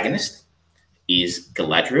 protagonist is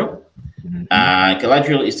Galadriel.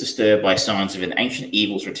 Galadriel is disturbed by signs of an ancient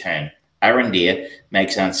evil's return. Arondir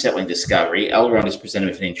makes an unsettling discovery. Elrond is presented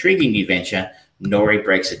with an intriguing new venture. Nori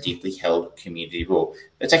breaks a deeply held community rule.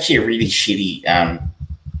 It's actually a really shitty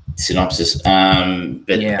synopsis,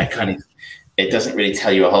 but it doesn't really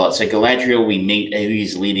tell you a whole lot. So Galadriel, we meet who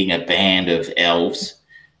is leading a band of elves.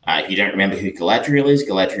 If you don't remember who Galadriel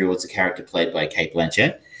is a character played by Cate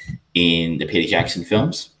Blanchett in the Peter Jackson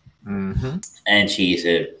films. And she's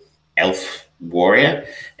an elf warrior,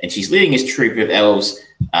 and she's leading this troop of elves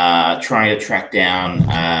trying to track down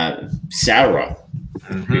Sauron,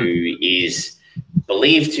 who is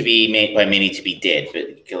believed to be by many to be dead,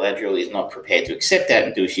 but Galadriel is not prepared to accept that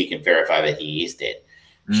until she can verify that he is dead.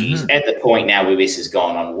 She's at the point now where this has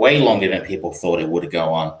gone on way longer than people thought it would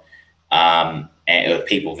go on. And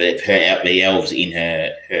people, the elves in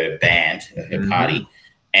her band, her party,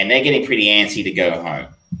 and they're getting pretty antsy to go home.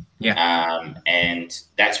 And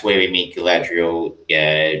that's where we meet Galadriel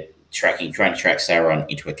trying to track Sauron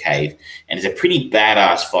into a cave. And there's a pretty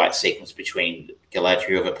badass fight sequence between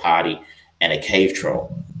Galadriel of a party and a cave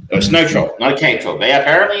troll. Or a snow troll, not a cave troll. They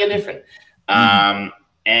apparently are different.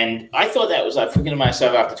 And I thought that was like, thinking to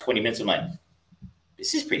myself after 20 minutes, I'm like,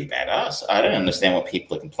 this is pretty badass. I don't understand what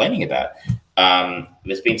people are complaining about.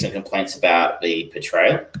 There's been some complaints about the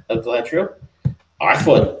portrayal of Galadriel. I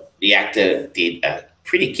thought the actor did a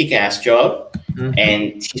pretty kick-ass job,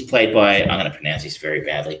 and she's played by, I'm going to pronounce this very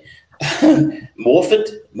badly,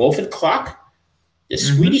 Morfydd Clark, the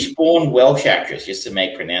Swedish-born Welsh actress, just to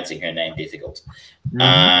make pronouncing her name difficult.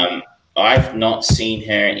 I've not seen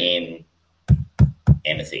her in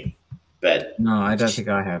anything, but no, I don't think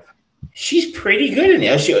I have. She's pretty good in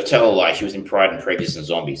it. She'll tell a lie. She was in Pride and Prejudice and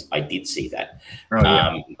Zombies. I did see that. But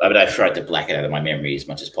I tried to black it out of my memory as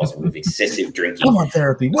much as possible with excessive drinking. Come on,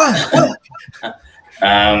 therapy. What?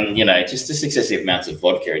 You know, just excessive amounts of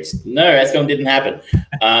vodka. That film didn't happen.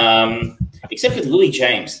 Except with Lily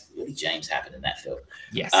James. Lily James happened in that film.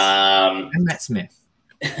 Yes. And Matt Smith.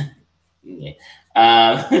 Yeah.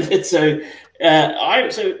 So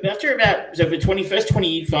after about for the first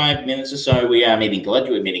 25 minutes or so, we are meeting Gladwell,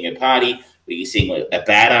 we're meeting a party, we're seeing what a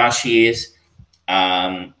badass she is.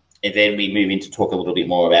 And then we move in to talk a little bit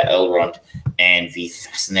more about Elrond and the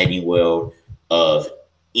fascinating world of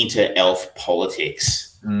inter-elf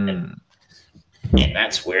politics. And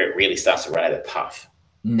that's where it really starts to run out of puff.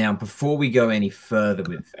 Now, before we go any further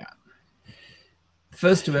with that, the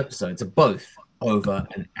first 2 episodes are both over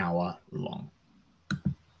an hour long.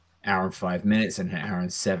 Hour and 5 minutes and an hour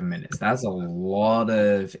and 7 minutes. That's a lot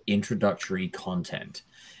of introductory content.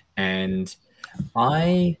 And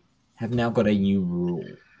I have now got a new rule.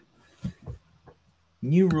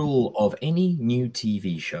 New rule of any new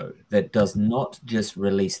TV show that does not just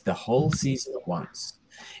release the whole season at once.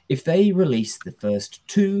 If they release the first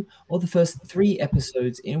 2 or the first 3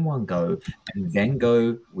 episodes in one go and then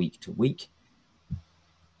go week to week,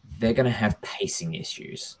 they're going to have pacing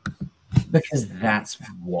issues. Because that's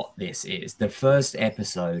what this is. The first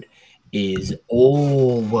episode is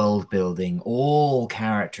all world building, all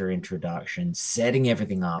character introduction, setting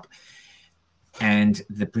everything up. And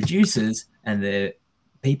the producers and the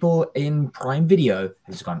people in Prime Video have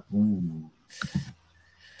just gone, ooh.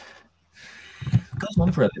 Goes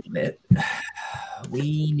on for a little bit.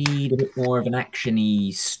 We need a bit more of an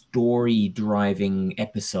action-y, story-driving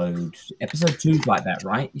episode. Episode 2's like that,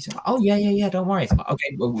 right? You say, oh, yeah, don't worry. Like,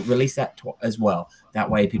 okay, we'll release that as well. That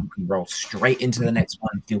way people can roll straight into the next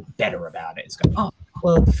one and feel better about it. It's going, oh,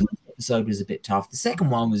 well, the first episode was a bit tough. The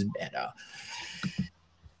second one was better.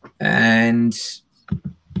 And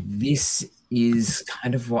this is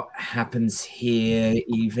kind of what happens here,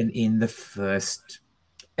 even in the first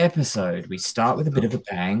episode. We start with a bit of a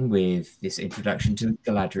bang with this introduction to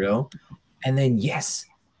Galadriel, and then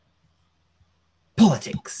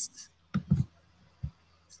politics.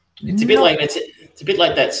 It's a bit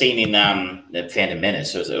like that scene in the Phantom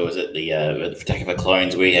Menace, or was it the Attack of the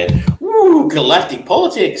Clones, where you had galactic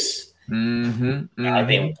politics. I've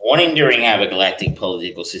been wondering how a galactic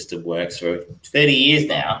political system works for 30 years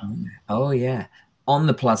now. Oh yeah. On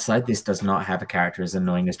the plus side, this does not have a character as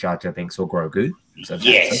annoying as Jar Jar Binks or Grogu. So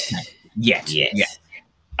yes. Okay. Yes.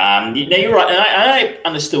 No, you're right. And I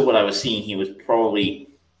understood what I was seeing here was probably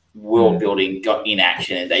world building got in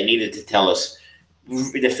action, and they needed to tell us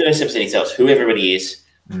the first episode tells us who everybody is,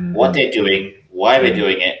 what they're doing, why they're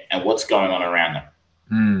doing it, and what's going on around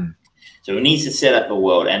them. So it needs to set up the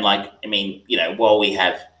world. And while we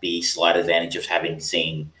have the slight advantage of having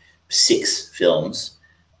seen 6 films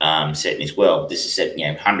set in this world, this is set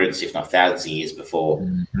hundreds, if not thousands of years before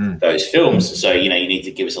those films. So, you need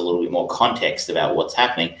to give us a little bit more context about what's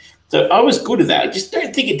happening. So I was good at that. I just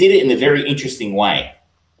don't think it did it in a very interesting way.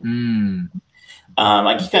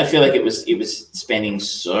 I just kind of feel like it was spending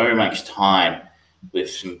so much time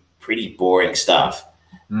with some pretty boring stuff.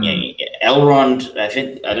 Elrond,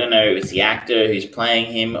 I don't know if it's the actor who's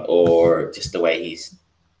playing him or just the way he's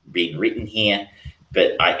being written here,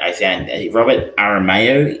 but I found Robert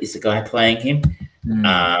Aramayo is the guy playing him.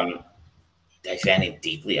 I found him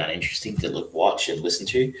deeply uninteresting to watch and listen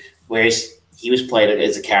to, whereas he was played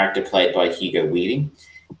as a character played by Hugo Weaving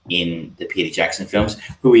in the Peter Jackson films,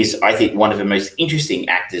 who is, I think, one of the most interesting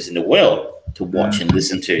actors in the world to watch and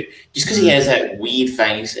listen to, just because he has that weird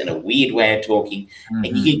face and a weird way of talking.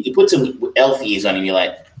 And you put some elf ears on him, you're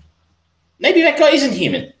like, maybe that guy isn't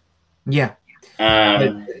human. Yeah.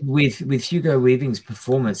 With Hugo Weaving's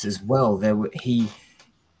performance as well, he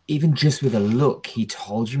even just with a look, he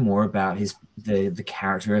told you more about the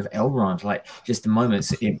character of Elrond. Like just the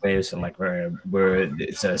moments where it's like where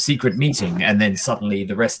it's a secret meeting, and then suddenly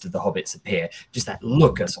the rest of the hobbits appear. Just that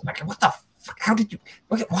look, it's like, what the fuck? How did you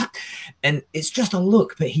what? And it's just a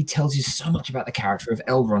look, but he tells you so much about the character of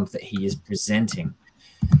Elrond that he is presenting.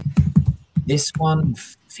 This one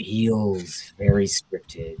feels very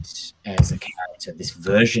scripted as a character. This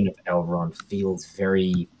version of Elrond feels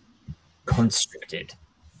very constricted.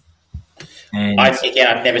 And I've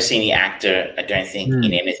never seen the actor, I don't think,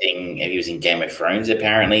 in anything. He was in Game of Thrones,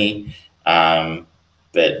 apparently. But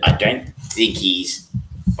I don't think he's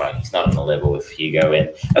not on the level of Hugo. And,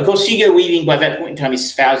 of course, Hugo Weaving, by that point in time,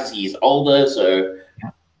 is thousands of years older. So,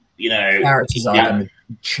 characters are going to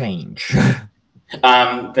change.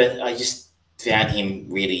 But I just found him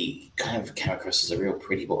really kind of came across as a real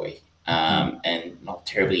pretty boy and not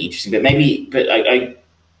terribly interesting. But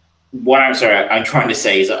what I'm trying to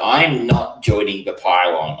say is that I'm not joining the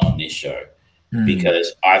pile on this show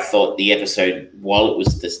because I thought the episode, while it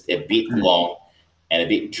was just a bit long and a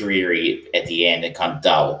bit dreary at the end and kind of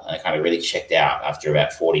dull, and I kind of really checked out after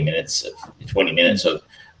about 20 minutes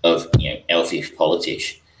of elfish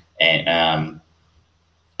politics. And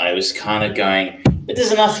I was kind of going, but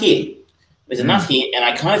there's enough here. There's enough here, and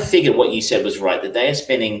I kind of figured what you said was right, that they are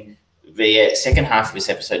spending the second half of this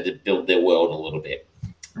episode to build their world a little bit.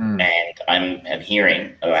 And I'm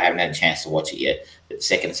hearing, I haven't had a chance to watch it yet, but the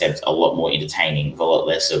second episode's a lot more entertaining with a lot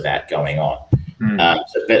less of that going on.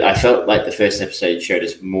 But I felt like the first episode showed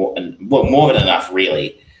us more than enough,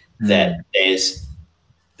 really, that there's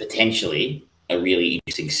potentially a really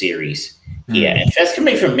interesting series here. And that's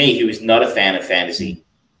coming from me, who is not a fan of fantasy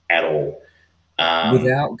at all.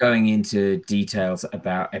 Without going into details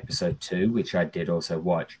about episode 2, which I did also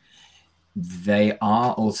watch, they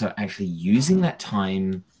are also actually using that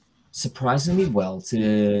time surprisingly well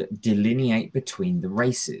to delineate between the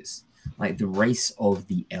races. Like the race of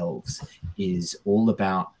the elves is all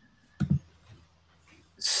about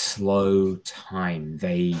slow time.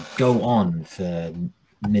 They go on for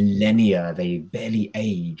millennia, they barely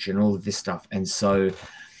age and all of this stuff. And so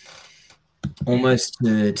almost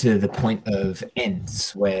to the point of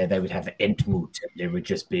Ents, where they would have Entmut, and it would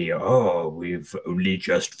just be, oh, we've only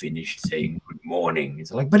just finished saying good morning.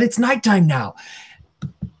 It's like, but it's nighttime now.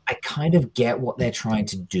 I kind of get what they're trying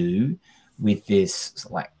to do with this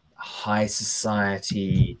like high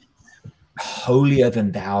society, holier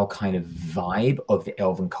than thou kind of vibe of the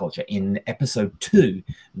elven culture. In episode 2,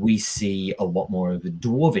 we see a lot more of a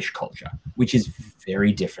dwarvish culture, which is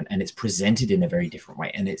very different, and it's presented in a very different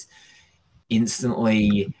way, and it's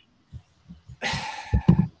instantly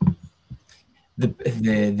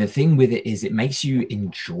the thing with it is it makes you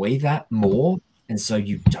enjoy that more, and so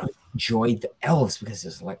you don't enjoy the elves because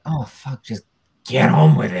it's like, oh fuck, just get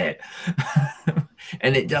on with it.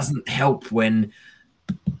 And it doesn't help when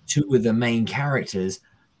 2 of the main characters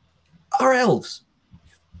are elves.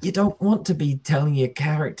 You don't want to be telling your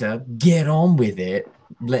character, get on with it,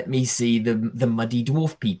 let me see the muddy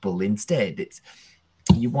dwarf people instead.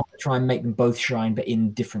 You want to try and make them both shine, but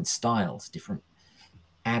in different styles, different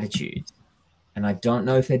attitudes. And I don't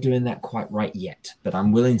know if they're doing that quite right yet, but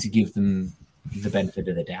I'm willing to give them the benefit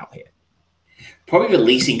of the doubt here. Probably the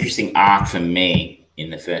least interesting arc for me in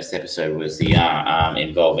the first episode was the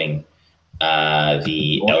involving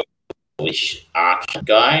the elvish arch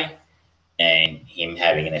guy and him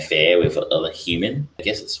having an affair with a human. I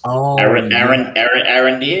guess it's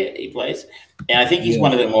Arondir he plays. And I think he's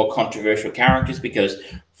one of the more controversial characters because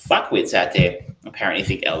fuckwits out there apparently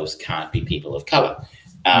think elves can't be people of color.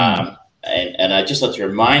 And I just like to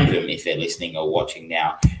remind them, if they're listening or watching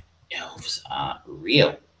now, elves are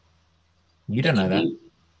real. You don't know that.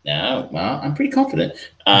 No, well, I'm pretty confident.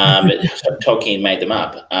 But Tolkien made them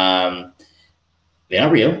up. They are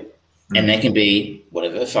real, and they can be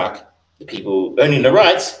whatever the fuck the people owning the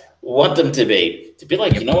rights want them to be. To be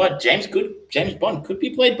like, you know what, James Bond could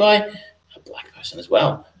be played by a black person as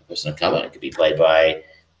well, a person of color. It could be played by,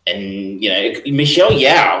 and Michelle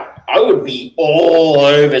Yeoh. I would be all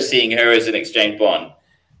over seeing her as an exchange Bond.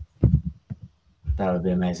 That would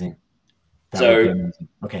be amazing.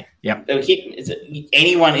 Okay, yeah.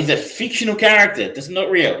 Anyone is a fictional character. That's not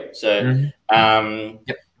real. So,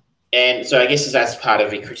 and so I guess that's part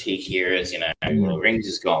of the critique here is, Lord of the Rings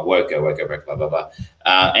is gone woke, blah, blah, blah.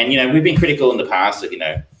 And, we've been critical in the past of,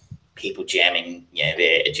 people jamming,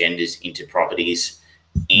 their agendas into properties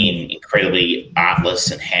in incredibly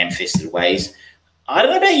artless and ham-fisted ways. I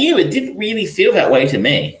don't know about you. It didn't really feel that way to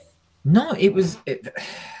me. No, it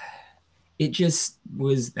just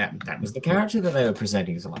was that was the character that they were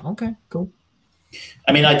presenting. So I'm like, okay, cool.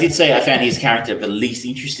 I mean, I did say I found his character the least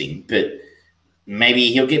interesting, but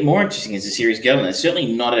maybe he'll get more interesting as the series goes. And it's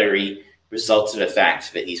certainly not a result of the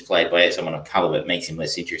fact that he's played by someone of color that makes him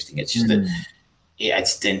less interesting. It's just that I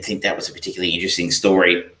just didn't think that was a particularly interesting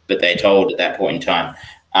story that they told at that point in time.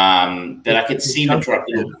 But I could see them drop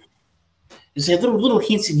there's little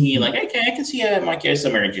hints in here, like, okay, I can see how that might go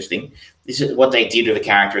somewhere interesting. This is what they did with the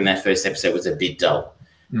character in that first episode was a bit dull.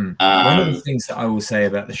 One of the things that I will say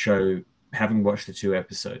about the show, having watched the 2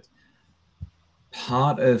 episodes,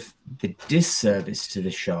 part of the disservice to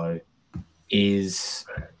the show is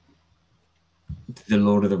the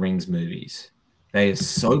Lord of the Rings movies. They are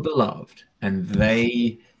so beloved, and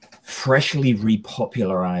they freshly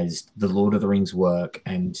repopularized the Lord of the Rings work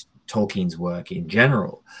and Tolkien's work in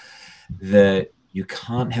general, that you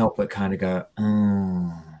can't help but kind of go,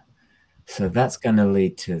 oh, so that's going to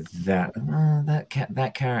lead to that. Oh, that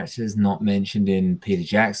character is not mentioned in Peter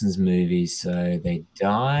Jackson's movies, so they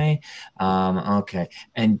die. Okay.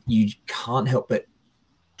 And you can't help but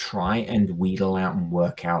try and wheedle out and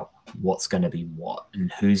work out what's going to be what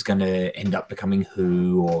and who's going to end up becoming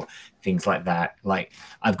who or things like that. Like,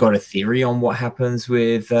 I've got a theory on what happens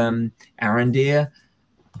with Arondir,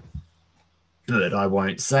 but I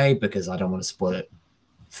won't say because I don't want to spoil it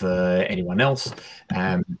for anyone else.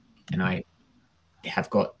 And I have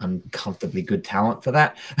got uncomfortably good talent for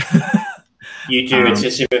that. You do. It's a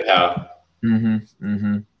superpower.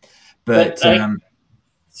 But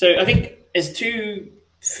so I think there's two.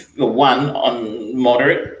 One on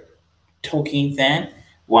moderate Tolkien fan,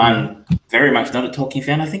 one very much not a Tolkien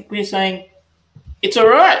fan. I think we're saying it's all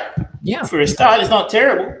right. Yeah, for a start, it's not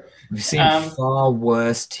terrible. We've seen far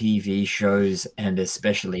worse TV shows, and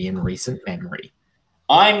especially in recent memory.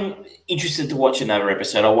 I'm interested to watch another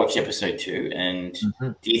episode. I'll watch episode 2. And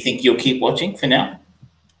do you think you'll keep watching for now?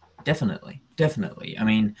 Definitely. I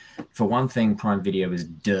mean, for one thing, Prime Video is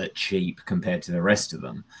dirt cheap compared to the rest of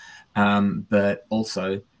them. But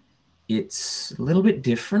also, it's a little bit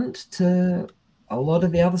different to a lot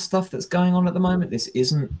of the other stuff that's going on at the moment. This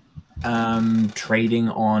isn't trading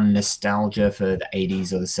on nostalgia for the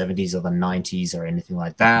 80s or the 70s or the 90s or anything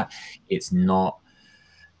like that. It's not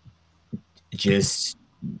just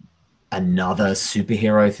another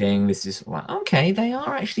superhero thing. This is like, okay, they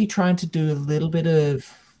are actually trying to do a little bit of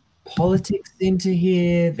politics into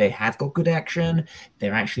here. They have got good action.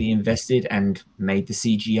 They're actually invested and made the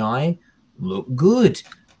CGI look good,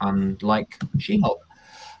 unlike She-Hulk.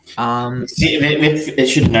 It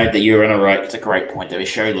should note that you're on a right. It's a great point. The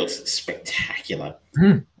show looks spectacular.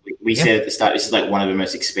 We said at the start, this is like one of the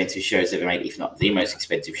most expensive shows ever made, if not the most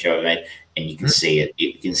expensive show ever made. And you can see it.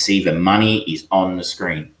 You can see the money is on the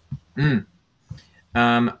screen.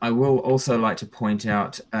 I will also like to point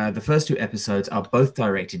out the first 2 episodes are both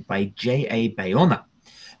directed by J.A. Bayona,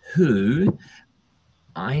 who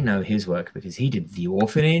I know his work because he did The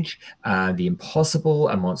Orphanage, The Impossible,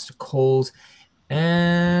 A Monster Calls,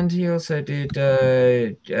 and he also did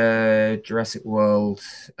Jurassic World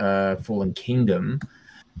Fallen Kingdom.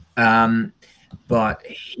 But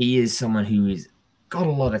he is someone who's got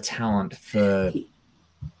a lot of talent for...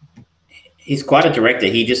 He's quite a director.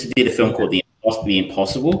 He just did a film called The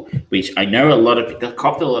Impossible, which I know a lot of people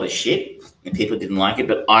copped a lot of shit and people didn't like it,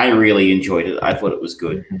 but I really enjoyed it. I thought it was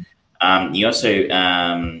good. He also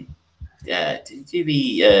did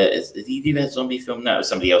he do that zombie film? No, it was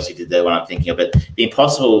somebody else who did that one I'm thinking of. But The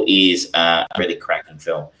Impossible is a really cracking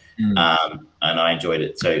film, and I enjoyed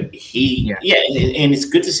it. So and it's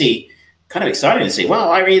good to see. Kind of exciting to see. Wow,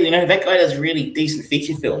 I really know that guy does really decent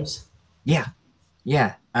feature films. Yeah.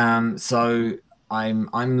 So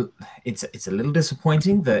it's a little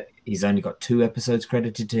disappointing that he's only got 2 episodes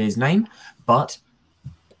credited to his name, but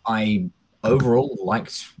I overall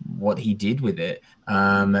liked what he did with it.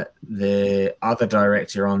 The other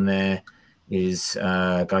director on there is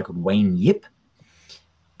a guy called Wayne Yip.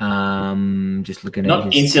 Just looking at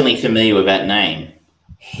not instantly familiar with that name.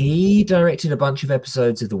 He directed a bunch of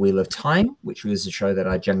episodes of The Wheel of Time, which was a show that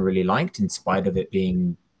I generally liked, in spite of it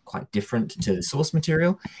being quite different to the source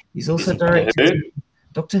material. He's also directed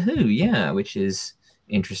Doctor Who, which is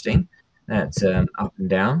interesting. That's up and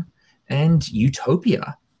down. And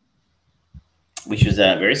Utopia, which was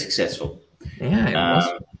very successful. Yeah, it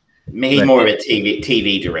was. He's more of a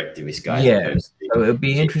TV director, this guy. Yeah, so it'll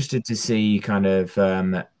be interesting to see kind of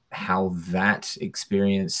how that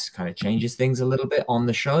experience kind of changes things a little bit on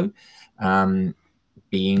the show,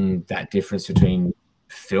 being that difference between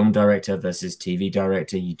film director versus TV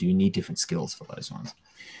director. You do need different skills for those ones.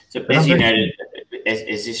 So as you noted,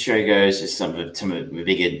 as this show goes, as some of the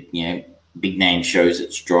bigger, big name shows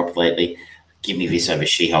that's dropped lately, give me this over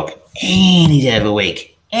She-Hulk any day of the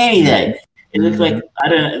week, any day. It looks like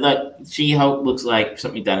She-Hulk looks like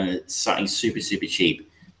something done in something super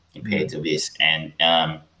cheap compared to this, and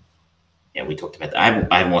we talked about that.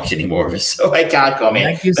 I haven't watched any more of it, so I can't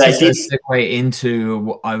comment. That gives us a segue into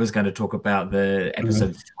what I was going to talk about, the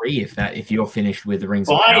episode 3. If you're finished with the Rings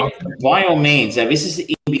of Power, by all means. Now, this has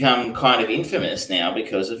become kind of infamous now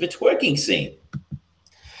because of the twerking scene.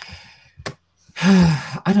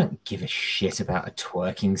 I don't give a shit about a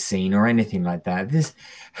twerking scene or anything like that.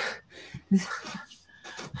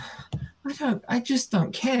 I just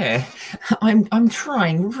don't care. I'm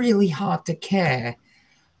trying really hard to care,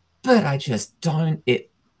 but I just don't.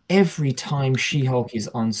 Every time She-Hulk is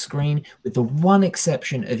on screen, with the one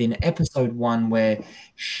exception of in episode 1 where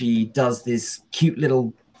she does this cute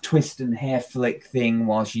little twist and hair flick thing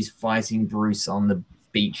while she's fighting Bruce on the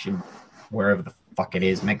beach in wherever the fuck it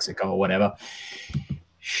is, Mexico or whatever.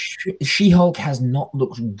 She-Hulk has not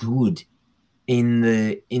looked good in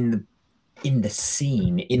the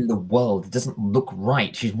scene, in the world. It doesn't look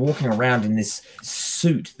right. She's walking around in this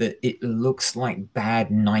suit that it looks like bad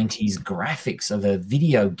 90s graphics of a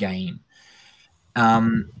video game.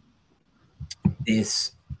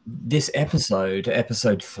 This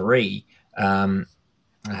episode 3, I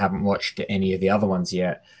haven't watched any of the other ones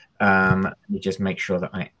yet. Let me just make sure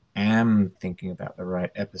that I am thinking about the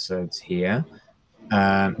right episodes here.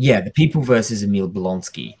 The People versus Emil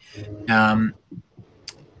Blonsky.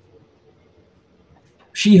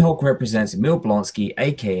 She-Hulk represents Emil Blonsky,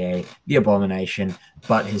 aka the Abomination,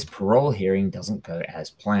 but his parole hearing doesn't go as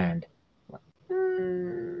planned.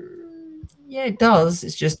 Yeah, it does.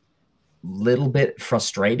 It's just a little bit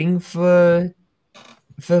frustrating for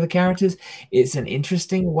the characters. It's an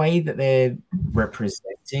interesting way that they're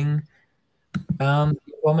representing the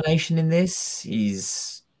Abomination in this.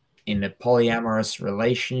 He's in a polyamorous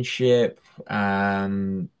relationship,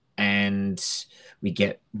 and we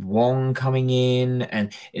get Wong coming in,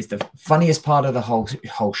 and it's the funniest part of the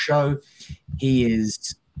whole show. He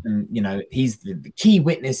is, he's the key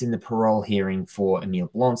witness in the parole hearing for Emil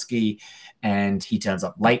Blonsky, and he turns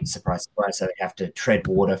up late, surprise, surprise, so they have to tread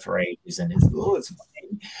water for ages, and it's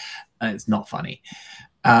funny. It's not funny.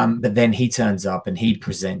 But then he turns up and he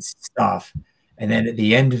presents stuff. And then at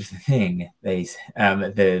the end of the thing,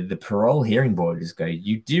 the parole hearing board just go,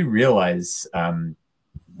 "You do realize,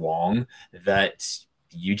 Wong, that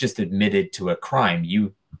you just admitted to a crime.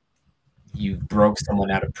 You broke someone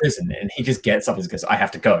out of prison." And he just gets up and goes, "I have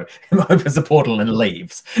to go," and opens the portal and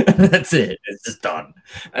leaves. And that's it. It's just done.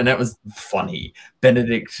 And that was funny.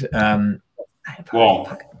 Benedict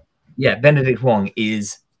Wong. Yeah, Benedict Wong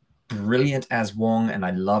is brilliant as Wong, and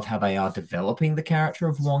I love how they are developing the character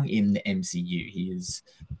of Wong in the MCU. He is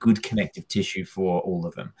good connective tissue for all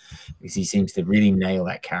of them because he seems to really nail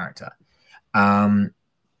that character. But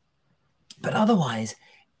otherwise,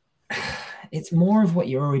 it's more of what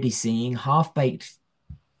you're already seeing, half-baked,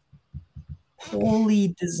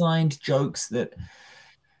 poorly designed jokes that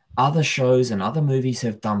other shows and other movies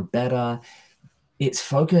have done better.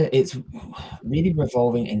 It's really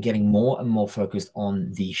revolving and getting more and more focused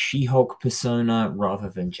on the She-Hulk persona rather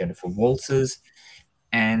than Jennifer Walters.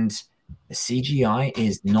 And the CGI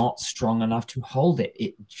is not strong enough to hold it.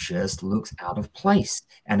 It just looks out of place.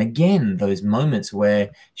 And again, those moments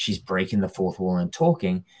where she's breaking the fourth wall and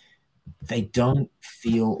talking, they don't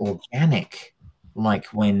feel organic. Like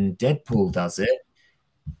when Deadpool does it,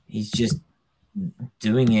 he's just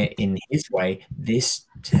doing it in his way. This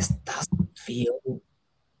just doesn't feel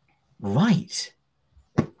right.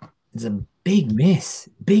 It's a big miss.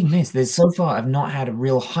 There's so far I've not had a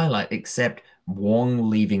real highlight except Wong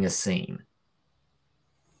leaving a scene.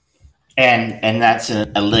 And that's a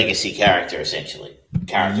legacy character, essentially.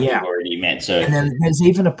 Character we've already met. So, and then there's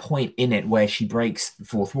even a point in it where she breaks the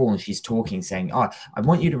fourth wall and she's talking, saying, "Oh, I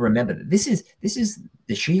want you to remember that this is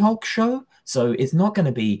the She-Hulk show, so it's not going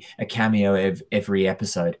to be a cameo every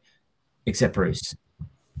episode, except Bruce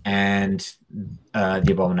and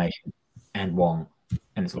the Abomination and Wong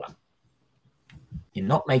and as well. You're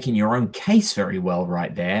not making your own case very well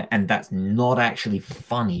right there, and that's not actually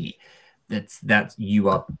funny. That you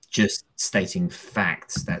are just stating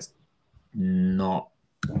facts. That's not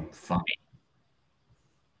funny.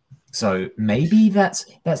 So maybe that's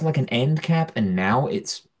like an end cap, and now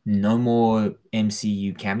it's no more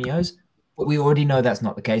MCU cameos. But we already know that's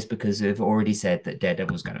not the case because they've already said that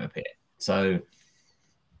Daredevil's going to appear. So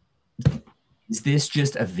is this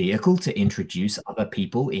just a vehicle to introduce other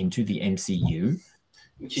people into the MCU?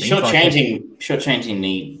 Shortchanging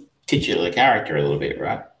the titular character a little bit,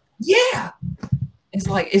 right? Yeah. It's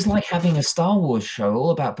like having a Star Wars show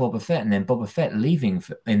all about Boba Fett and then Boba Fett leaving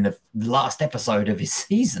in the last episode of his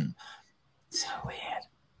season. So weird.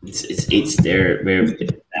 It's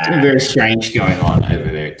very strange going on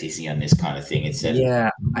over there at Disney on this kind of thing. It's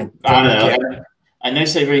I don't know. I know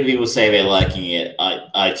so many people say they're liking it.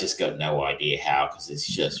 I just got no idea how, because it's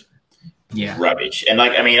just rubbish. And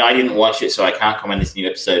I didn't watch it, so I can't comment on this new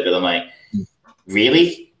episode. But I'm like,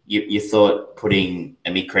 really? You thought putting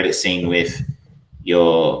a mid-credit scene with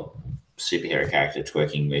your superhero character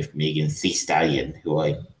twerking with Megan Thee Stallion, who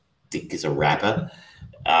I think is a rapper.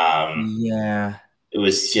 It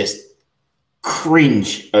was just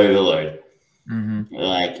cringe overload. Mm-hmm.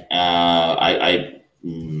 Like, I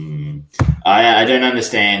don't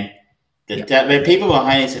understand that the people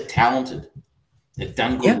behind this are talented. They've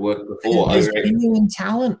done good work before. There's genuine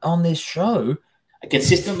talent on this show. A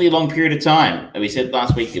consistently long period of time. We said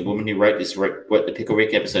last week, the woman who wrote the Pickle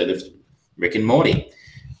Rick episode of Rick and Morty.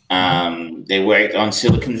 They worked on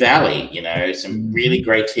Silicon Valley, some really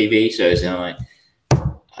great TV shows. And I'm like,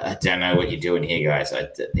 I don't know what you're doing here, guys.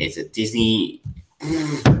 It's a Disney.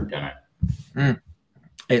 Don't know.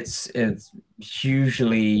 It's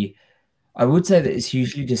hugely. I would say that it's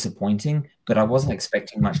hugely disappointing, but I wasn't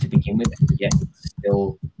expecting much to begin with, and yet it's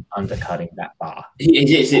still undercutting that bar. They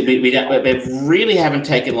really haven't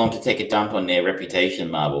taken long to take a dump on their reputation,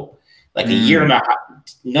 Marvel. like a year and a half,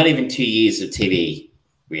 not even 2 years of TV,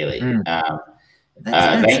 really. They're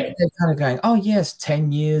kind of going, oh yes,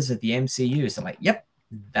 10 years of the MCU. So like, yep,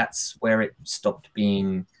 that's where it stopped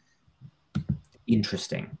being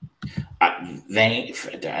interesting. I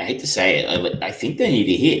hate to say it, I think they need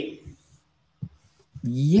a hit.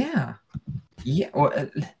 Yeah, or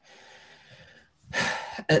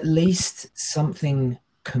at least something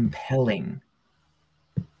compelling,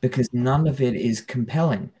 because none of it is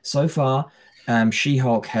compelling so far.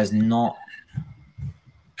 She-Hulk has not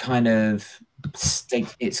kind of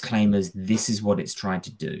staked its claim as this is what it's trying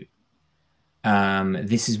to do.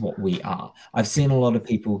 This is what we are. I've seen a lot of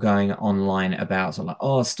people going online about sort of like,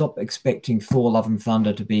 oh, stop expecting Thor: Love and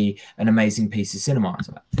Thunder to be an amazing piece of cinema.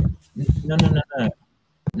 Like,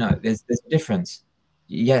 no. There's a difference.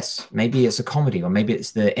 Yes, maybe it's a comedy, or maybe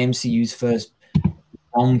it's the MCU's first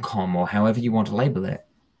rom-com, or however you want to label it.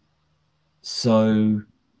 So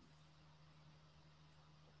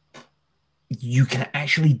you can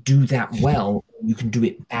actually do that well. You can do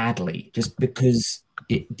it badly. Just because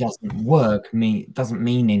it doesn't work doesn't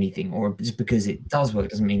mean anything, or just because it does work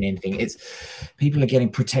doesn't mean anything. It's people are getting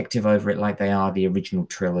protective over it like they are the original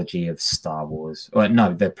trilogy of Star Wars, or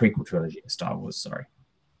no, the prequel trilogy of Star Wars. Sorry.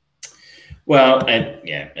 Well,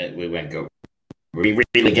 we won't go really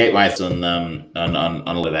gateways on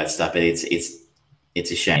all of that stuff, but it's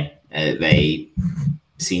a shame. They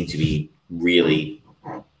seem to be really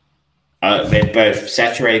they're both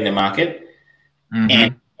saturating the market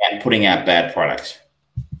and putting out bad products.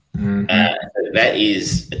 That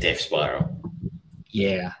is a death spiral.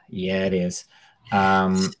 Yeah, it is.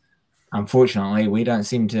 Unfortunately, we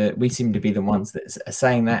seem to be the ones that are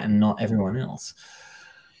saying that, and not everyone else.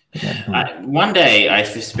 One day, I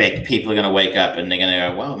suspect people are going to wake up and they're going to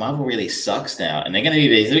go, "Wow, Marvel really sucks now," and they're going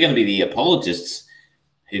to be the apologists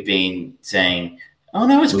who've been saying, "Oh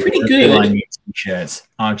no, it's pretty good." T-shirts,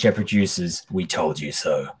 armchair producers, we told you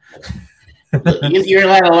so. You're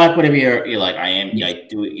allowed to like whatever you're like. I am. I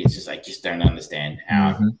do it. It's just I just don't understand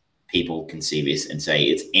how people can see this and say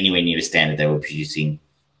it's anywhere near the standard they were producing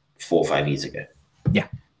 4 or 5 years ago. Yeah,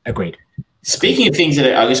 agreed. Speaking of things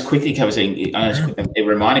that I was quickly covering, it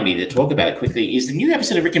reminded me to talk about it quickly, is the new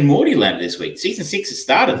episode of Rick and Morty landed this week. Season 6 has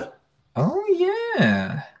started. Oh,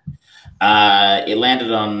 yeah. It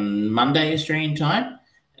landed on Monday Australian time,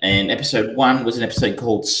 and episode 1 was an episode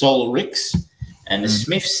called Solar Ricks, and the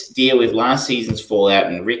Smiths deal with last season's fallout,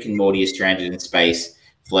 and Rick and Morty are stranded in space,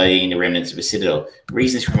 floating in the remnants of a citadel. The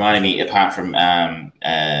reason this reminded me, apart from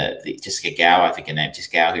Jessica Gao, I think her name,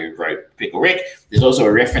 Jessica Gao, who wrote Pickle Rick, there's also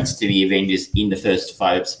a reference to the Avengers in the first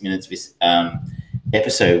 5 minutes of this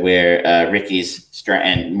episode where Rick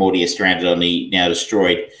and Morty are stranded on the now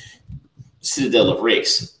destroyed Citadel of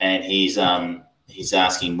Ricks, and he's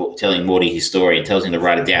telling Morty his story and tells him to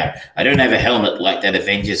write it down. I don't have a helmet like that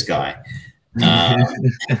Avengers guy.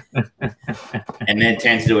 And then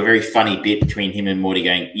turns into a very funny bit between him and Morty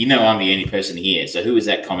going, I'm the only person here, so who is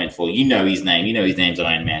that comment for? His name. His name's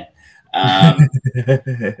Iron Man.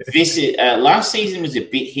 This last season was a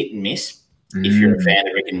bit hit and miss. If you're a fan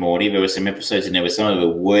of Rick and Morty, there were some episodes and there were some of the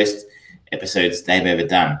worst episodes they've ever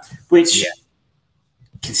done, which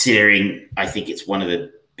considering I think it's one of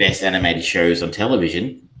the best animated shows on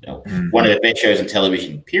television, one of the best shows on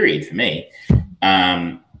television, period, for me.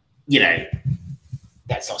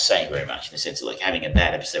 That's not saying very much in the sense of like having a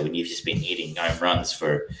bad episode when you've just been hitting home runs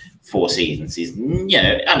for 4 seasons is,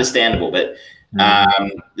 understandable. But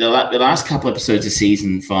the last couple episodes of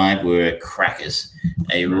season 5 were crackers.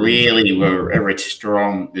 They really were a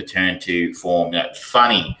strong return to form,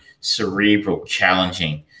 funny, cerebral,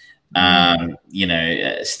 challenging,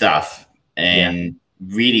 stuff, and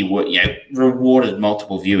really rewarded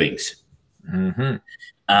multiple viewings.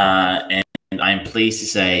 And I'm pleased to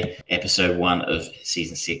say episode 1 of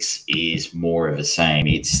season 6 is more of the same.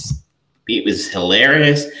 It was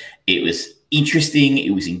hilarious. It was interesting. It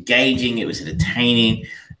was engaging. It was entertaining.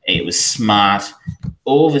 It was smart.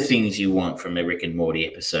 All the things you want from a Rick and Morty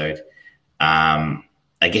episode. I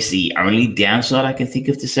guess the only downside I can think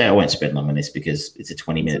of to say, I won't spend long on this because it's a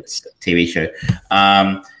 20-minute TV show,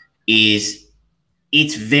 is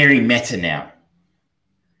it's very meta now.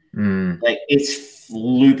 Like it's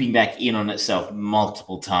looping back in on itself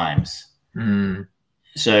multiple times.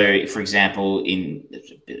 So, for example, I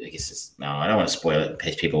don't want to spoil it in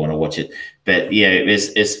case people want to watch it, but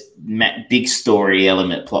there's big story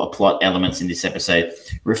element, plot elements in this episode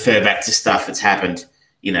refer back to stuff that's happened,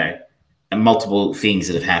 and multiple things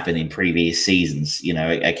that have happened in previous seasons.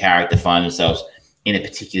 A character finds themselves in a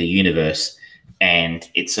particular universe, and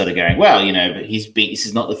it's sort of going, well, but this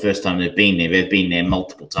is not the first time they've been there. They've been there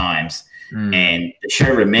multiple times. and the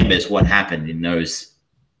show remembers what happened in those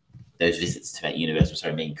visits to that universe. I'm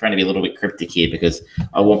sorry, I'm trying to be a little bit cryptic here because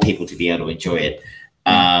I want people to be able to enjoy it.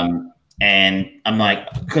 And I'm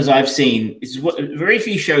like, because I've seen very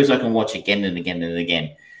few shows I can watch again and again and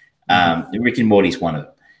again. Rick and Morty's one of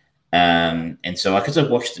them. And so because I've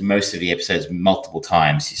watched most of the episodes multiple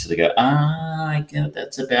times, you sort of go, I get what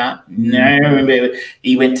that's about. No, I remember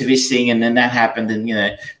he went to this thing and then that happened,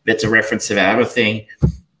 and that's a reference to that other thing.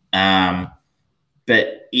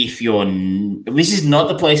 But if this is not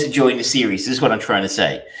the place to join the series. This is what I'm trying to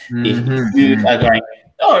say. If you are going,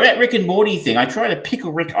 that Rick and Morty thing, I tried a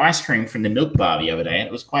Pickle Rick ice cream from the Milk Bar the other day, and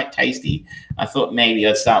it was quite tasty. I thought maybe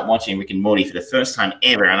I'd start watching Rick and Morty for the first time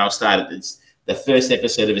ever, and I'll start at the first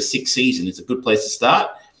episode of a 6th season. It's a good place to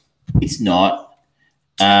start. It's not.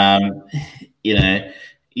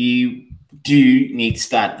 You do need to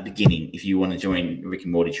start at the beginning if you want to join Rick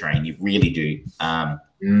and Morty train. You really do.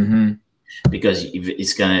 Because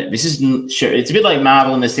it's a bit like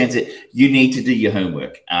Marvel in the sense that you need to do your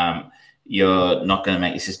homework.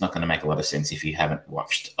 This is not going to make a lot of sense if you haven't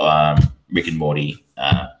watched Rick and Morty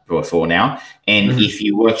before now. And if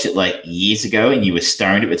you watched it like years ago and you were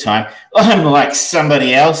stoned at the time, I'm like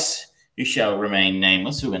somebody else who shall remain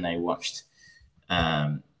nameless, who when they watched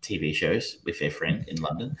TV shows with their friend in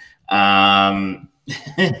London.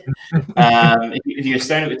 If you're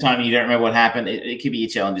stoned at the time and you don't remember what happened, it could be a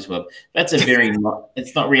challenge as well. That's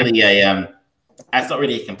it's not really a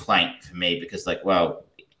complaint for me, because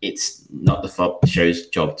it's not the show's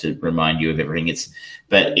job to remind you of everything.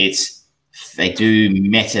 They do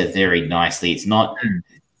meta very nicely. It's not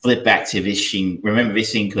flip back to this thing. Remember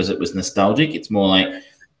this thing because it was nostalgic. It's more like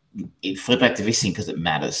flip back to this thing because it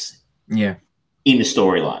matters. Yeah, in the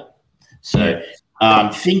storyline. So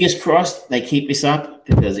fingers crossed they keep this up,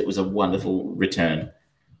 because it was a wonderful return.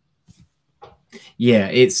 Yeah,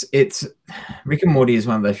 it's Rick and Morty is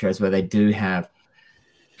one of those shows where they do have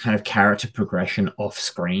kind of character progression off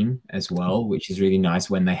screen as well, which is really nice.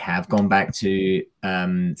 When they have gone back to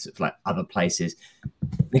sort of like other places,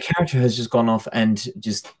 the character has just gone off and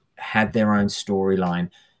just had their own storyline,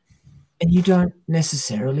 and you don't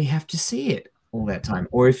necessarily have to see it all that time,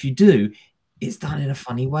 or if you do, it's done in a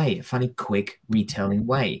funny way, a funny, quick retelling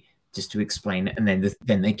way, just to explain it, and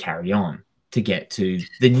then they carry on to get to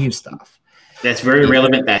the new stuff. That's very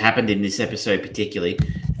relevant. That happened in this episode particularly.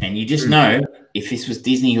 And you just know if this was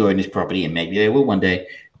Disney who owned this property, and maybe they will one day,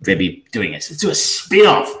 they'll be doing this. Let's do a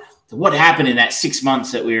spin-off to what happened in that 6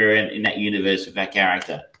 months that we were in that universe with that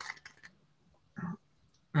character.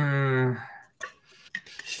 A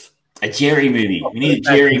Jerry movie. We need a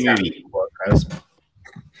Jerry movie.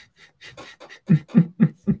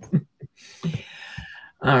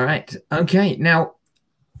 All right. Okay. Now,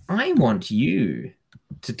 I want you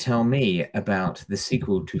to tell me about the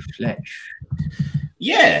sequel to Fletch.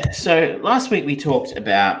 Yeah. So last week we talked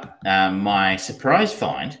about my surprise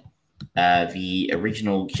find, the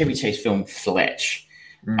original Chevy Chase film Fletch,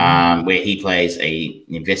 where he plays an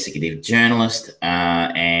investigative journalist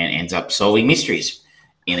and ends up solving mysteries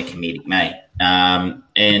in a comedic way.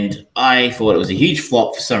 And I thought it was a huge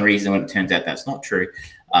flop for some reason. When it turns out that's not true,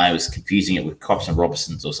 I was confusing it with Cops and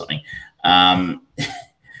Robinsons or something.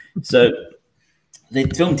 So the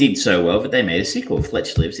film did so well that they made a sequel,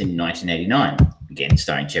 Fletch Lives, in 1989, again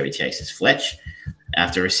starring Chevy Chase as Fletch.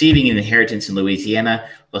 After receiving an inheritance in Louisiana,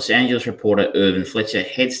 Los Angeles reporter Irvin Fletcher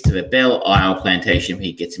heads to the Belle Isle plantation, where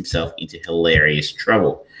he gets himself into hilarious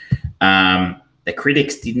trouble. The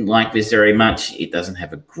critics didn't like this very much. It doesn't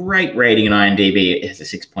have a great rating on IMDb. It has a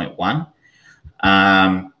 6.1.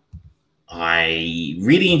 I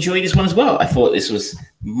really enjoyed this one as well. I thought this was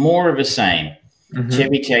more of the same.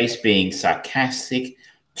 Chevy Chase being sarcastic,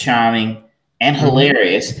 charming, and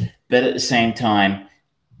hilarious, but at the same time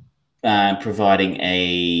providing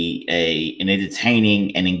an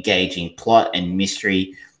entertaining and engaging plot and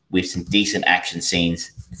mystery with some decent action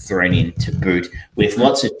scenes thrown in to boot, with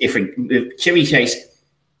lots of with Chevy Chase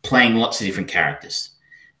playing lots of different characters,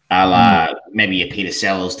 maybe a Peter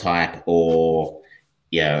Sellers type, or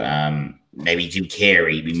maybe Jim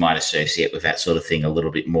Carrey. We might associate with that sort of thing a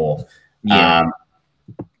little bit more.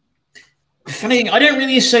 Funny thing, I don't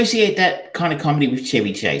really associate that kind of comedy with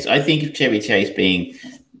Chevy Chase. I think of Chevy Chase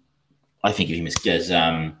I think of him as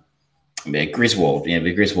Griswold,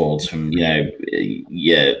 the Griswolds from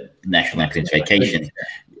National Lampoon's Vacation.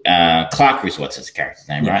 Clark Griswold's his character's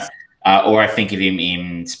name, yes. Right? Or I think of him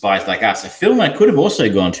in Spies Like Us, a film I could have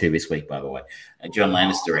also gone to this week, by the way. John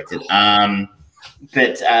Landis directed.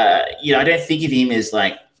 But I don't think of him as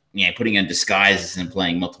putting on disguises and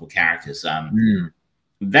playing multiple characters.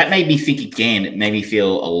 that made me think again. It made me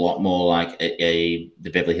feel a lot more like the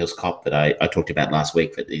Beverly Hills Cop that I talked about last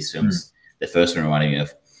week. But these films, the first one reminded me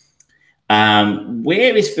of.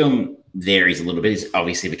 Where this film varies a little bit is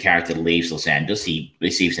obviously the character leaves Los Angeles. He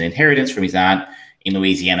receives an inheritance from his aunt in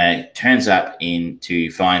Louisiana, turns up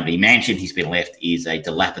to find the mansion he's been left is a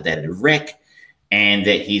dilapidated wreck, and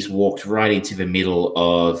that he's walked right into the middle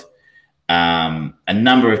of a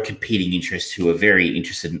number of competing interests who are very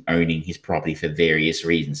interested in owning his property for various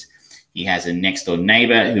reasons. He has a next door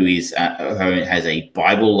neighbor who has a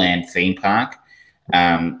Bible Land theme park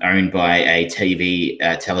owned by a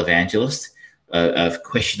televangelist of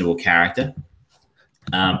questionable character,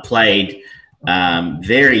 played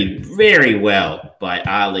very, very well by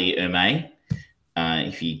Ali Ermey.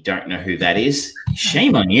 If you don't know who that is,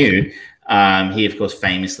 shame on you. He, of course,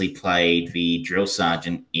 famously played the drill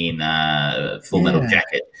sergeant in Full Metal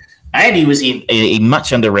Jacket. And he was in a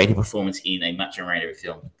much underrated performance in a much underrated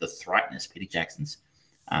film, The Frighteners, Peter Jackson's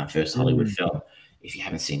first Hollywood film. If you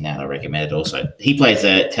haven't seen that, I recommend it also. He plays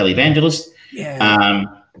a televangelist.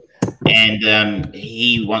 And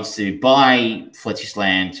he wants to buy Fletcher's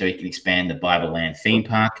land so he can expand the Bible Land theme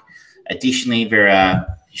park. Additionally, there are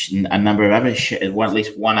a number of other, at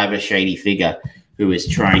least one other shady figure who is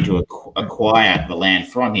trying to acquire the land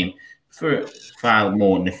from him for far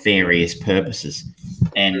more nefarious purposes.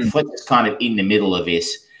 And Fletcher's kind of in the middle of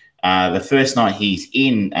this. The first night he's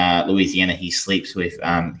in Louisiana, he sleeps with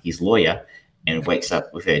his lawyer and wakes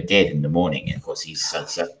up with her dead in the morning. And, of course, he's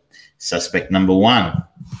suspect number one.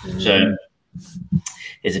 So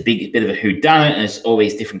there's a bit of a whodunit, and there's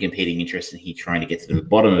always different competing interests, and he trying to get to the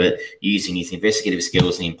bottom of it using his investigative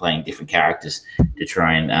skills and him playing different characters to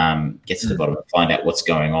try and get to the bottom and find out what's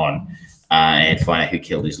going on and find out who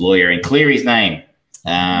killed his lawyer and clear his name.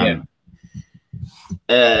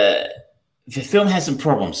 The film has some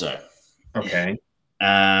problems, though. Okay.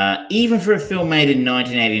 Even for a film made in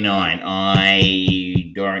 1989,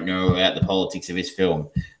 I don't know about the politics of his film,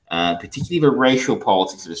 particularly the racial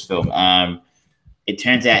politics of his film. It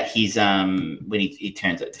turns out he's when he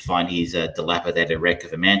turns out to find his dilapidated wreck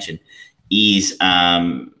of a mansion, he's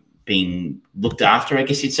being looked after, I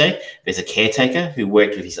guess you'd say. There's a caretaker who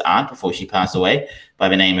worked with his aunt before she passed away by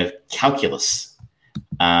the name of Calculus.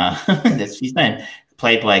 That's his name.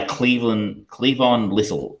 Played by Cleavon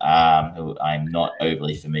Little, who I'm not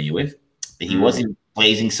overly familiar with. But he was in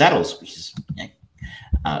Blazing Saddles, which is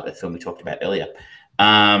the film we talked about earlier.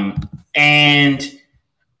 And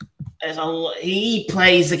he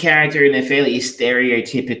plays the character in a fairly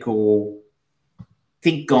stereotypical,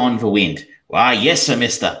 think Gone for Wind. Well, yes, sir,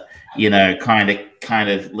 mister. You know, kind of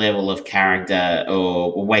level of character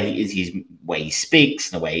or way his way he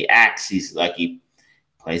speaks and the way he acts. He's like he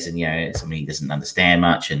plays in, somebody he doesn't understand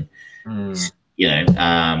much. And,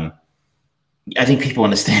 I think people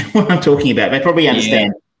understand what I'm talking about. They probably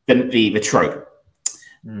understand the trope.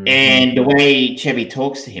 And the way Chevy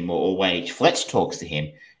talks to him or the way Fletch talks to him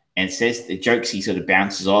and says the jokes he sort of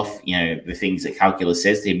bounces off, the things that Calculus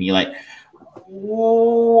says to him, you're like,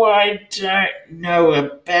 oh, I don't know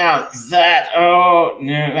about that. Oh,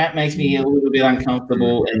 no, that makes me a little bit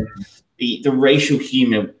uncomfortable. And the racial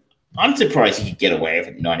humor, I'm surprised he could get away with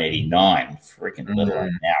it in 1989, freaking little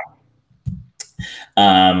right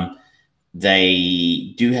now.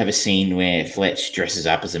 They do have a scene where Fletch dresses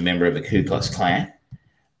up as a member of the Ku Klux Klan.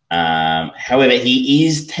 However, he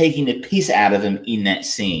is taking the piss out of him in that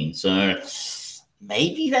scene. So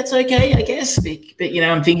maybe that's okay, I guess. But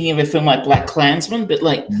I'm thinking of a film like Black Klansman, but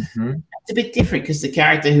it's a bit different because the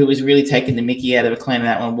character who was really taking the mickey out of a Klan in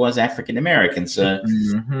that one was African-American. So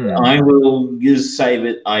I will say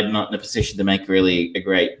that I'm not in a position to make really a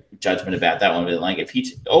great judgment about that one. But if you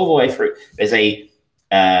all the way through, there's a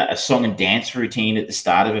song and dance routine at the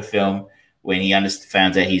start of a film when he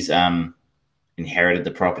found out he's inherited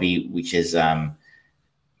the property, which is I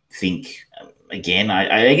think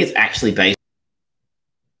it's actually based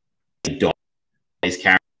on his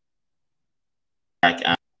character,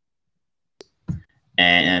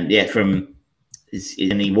 and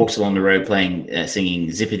he walks along the road singing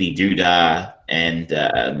Zippity Doo Dah, and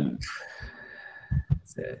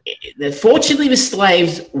fortunately the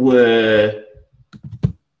slaves were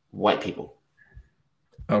white people.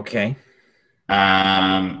 Okay.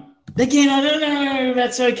 Again, I don't know.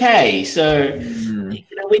 That's okay. So,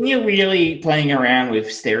 when you're really playing around with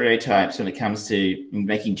stereotypes when it comes to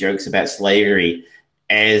making jokes about slavery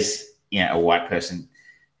as a white person,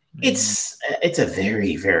 it's a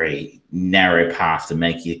very, very narrow path to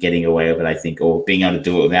make you getting away with it, I think, or being able to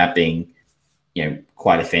do it without being,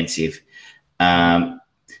 quite offensive. But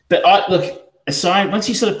look, aside, once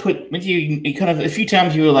you sort of when you kind of a few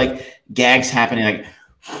times you were like gags happening, like,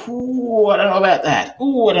 Ooh, I don't know about that.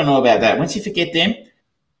 Ooh, I don't know about that. Once you forget them,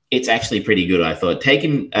 it's actually pretty good. I thought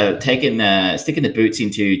sticking the boots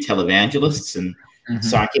into televangelists and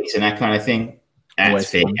psychics and that kind of thing.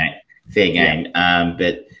 That's fair game. Fair game. Yeah.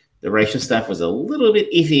 But the racial stuff was a little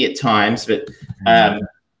bit iffy at times. But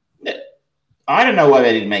I don't know why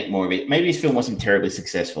they didn't make more of it. Maybe this film wasn't terribly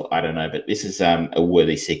successful. I don't know. But this is a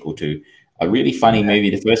worthy sequel to a really funny movie.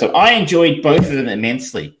 The first time, I enjoyed both of them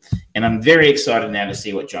immensely, and I'm very excited now to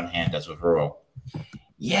see what John Hamm does with her role.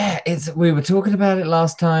 Yeah, we were talking about it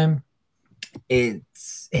last time.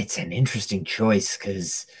 It's an interesting choice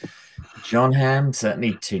because John Hamm,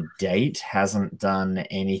 certainly to date, hasn't done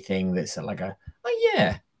anything that's like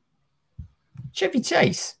Chevy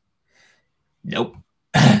Chase. Nope.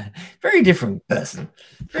 Very different person.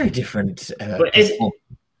 Very different.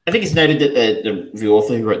 I think it's noted that the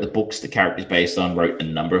author who wrote the books the character is based on wrote a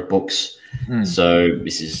number of books. So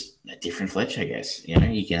this is a different Fletch, I guess. You know,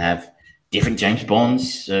 you can have different James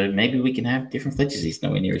Bonds, so maybe we can have different Fletches. He's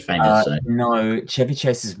nowhere near as famous. No, Chevy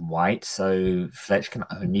Chase is white, so Fletch can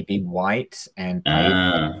only be white and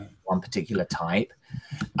one particular type.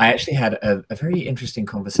 I actually had a very interesting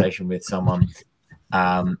conversation with someone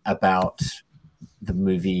about the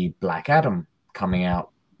movie Black Adam coming out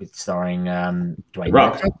with starring Dwayne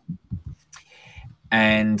Rock.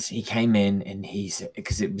 And he came in and he said,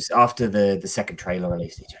 because it was after the second trailer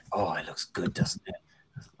release, he said, "Oh, it looks good, doesn't it?"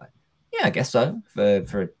 I was like, "Yeah, I guess so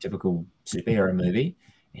for a typical superhero movie."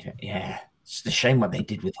 Yeah, it's a shame what they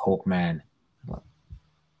did with Hawkman. Like,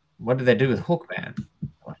 what did they do with Hawkman?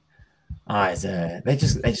 Like, they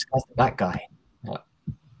just cast the black guy. Like,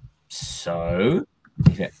 so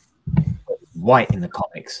white in the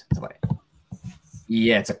comics. It's like,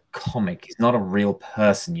 yeah, it's a comic. He's not a real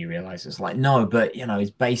person. You realize it's like, no, but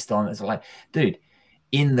he's based on. It's like, dude,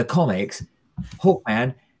 in the comics,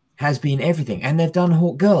 Hawkman has been everything, and they've done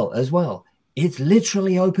Hawk Girl as well. It's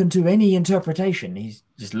literally open to any interpretation. He's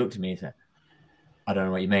just looked at me and said, "I don't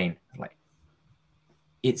know what you mean." Like,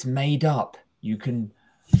 it's made up. You can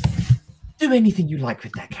do anything you like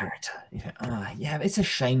with that character. Yeah, it's a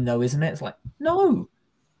shame though, isn't it? It's like, no,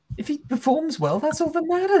 if he performs well, that's all that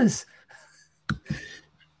matters.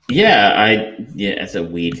 Yeah, it's a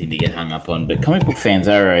weird thing to get hung up on, but comic book fans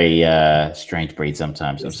are a strange breed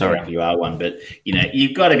sometimes. I'm sorry if you are one, but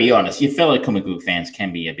you've got to be honest. Your fellow comic book fans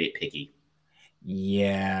can be a bit picky.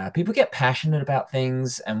 Yeah, people get passionate about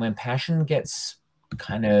things, and when passion gets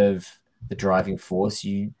kind of the driving force,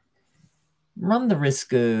 you run the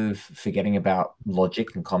risk of forgetting about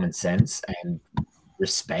logic and common sense and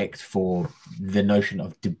respect for the notion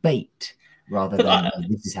of debate rather than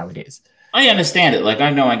this is how it is. I understand it. Like, I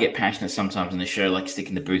know I get passionate sometimes in the show, like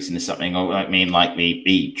sticking the boots into something. Or I mean, like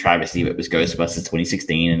the travesty that was Ghostbusters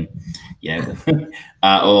 2016, and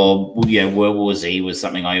or World War Z was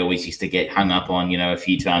something I always used to get hung up on. A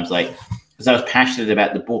few times, like because I was passionate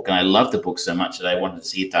about the book and I loved the book so much that I wanted to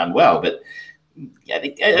see it done well. But I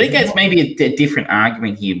think that's maybe a different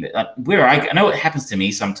argument here. But where I know it happens to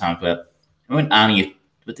me sometimes. But I went Army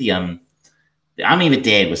with the Army of the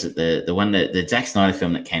Dead, was it the one that the Zack Snyder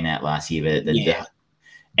film that came out last year?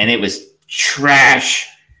 And it was trash.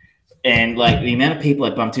 And like the amount of people I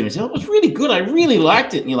bumped into and said, "Oh, it was really good. I really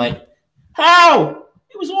liked it." And you're like, "How?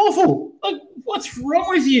 It was awful. Like, what's wrong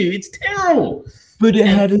with you? It's terrible." But it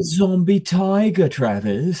had a zombie tiger,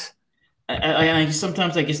 Travis.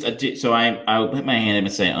 Sometimes I guess I do. So I'll put my hand up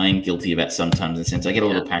and say I am guilty about sometimes in the sense I get a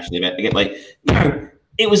little passionate about. I get like, no.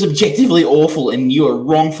 It was objectively awful, and you are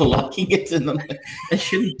wrong for liking it. And I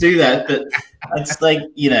shouldn't do that, but it's like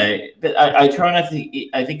But I try not to.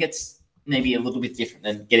 I think it's maybe a little bit different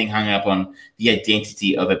than getting hung up on the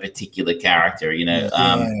identity of a particular character. Yeah.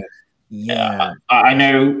 I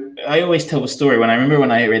know. I always tell a story when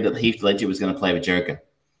I read that Heath Ledger was going to play the Joker.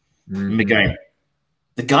 I remember going,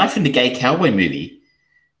 the guy from the Gay Cowboy movie,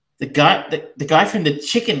 the guy from the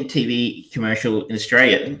chicken TV commercial in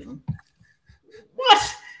Australia.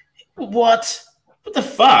 What the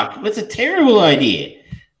fuck? That's a terrible idea.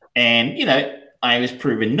 And, I was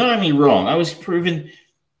proven not only wrong, I was proven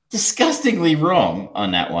disgustingly wrong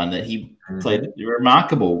on that one, that he played a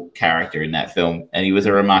remarkable character in that film and he was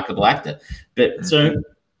a remarkable actor. But so,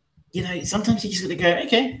 sometimes you just got to go,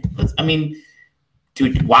 okay,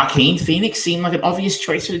 did Joaquin Phoenix seem like an obvious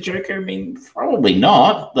choice for the Joker? I mean, probably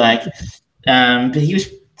not. Like, but he was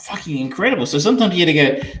fucking incredible. So sometimes you got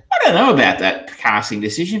to go, I don't know about that casting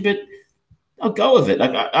decision, but I'll go with it.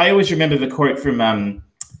 Like I always remember the quote from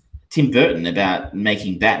Tim Burton about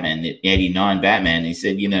making Batman, the 89 Batman. He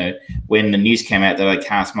said, when the news came out that I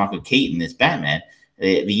cast Michael Keaton as Batman,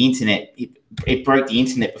 the internet, it broke the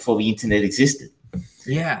internet before the internet existed.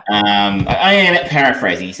 Yeah. I am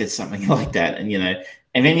paraphrasing. He said something like that, and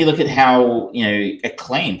and then you look at how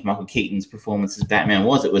acclaimed Michael Keaton's performance as Batman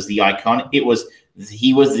was. It was the iconic. He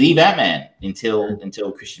was the Batman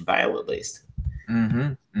until Christian Bale, at least.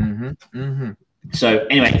 So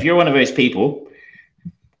anyway, if you're one of those people,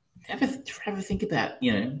 have a think about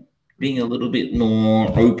being a little bit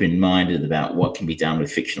more open-minded about what can be done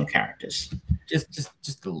with fictional characters.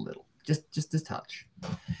 Just a little, just a touch.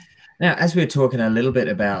 Now, as we were talking a little bit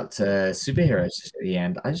about superheroes just at the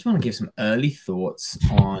end, I just want to give some early thoughts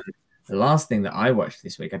on the last thing that I watched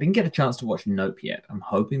this week. I didn't get a chance to watch Nope yet. I'm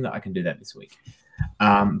hoping that I can do that this week.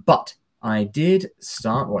 But I did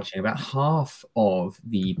start watching about half of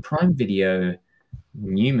the Prime Video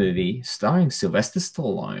new movie starring Sylvester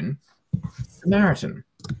Stallone, Samaritan.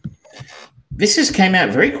 This just came out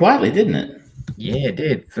very quietly, didn't it? Yeah, it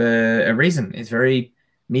did, for a reason. It's very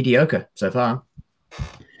mediocre so far.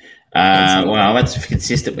 Well, that's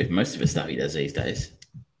consistent with most of the stuff he does these days.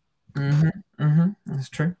 That's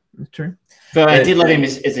true. That's true. But I did love him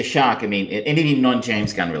as a shark. I mean, anything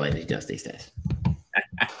non-James Gunn related he does these days.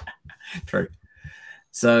 True.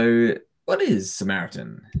 So, what is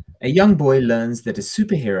Samaritan? A young boy learns that a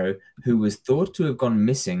superhero who was thought to have gone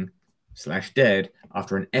missing / dead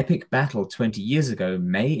after an epic battle 20 years ago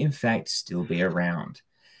may in fact still be around.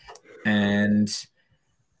 And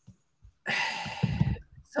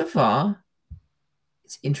so far,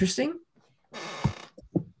 it's interesting.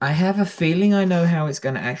 I have a feeling I know how it's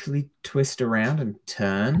going to actually twist around and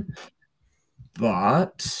turn,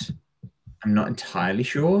 but I'm not entirely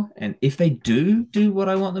sure. And if they do what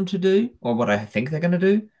I want them to do, or what I think they're going to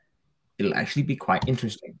do, it'll actually be quite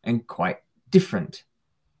interesting and quite different.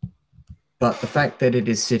 But the fact that it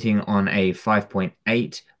is sitting on a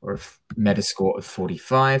 5.8 or a Metascore of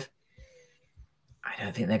 45, I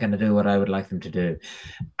don't think they're going to do what I would like them to do.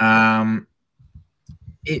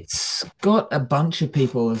 It's got a bunch of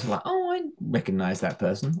people who's like, oh, I recognize that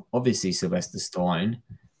person. Obviously, Sylvester Stallone.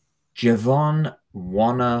 Javon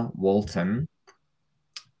Warner Walton.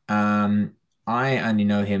 I only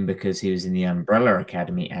know him because he was in the Umbrella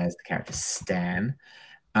Academy as the character Stan.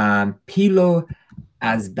 Pilo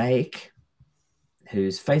Asbake,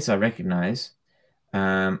 whose face I recognize.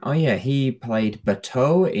 Oh yeah, he played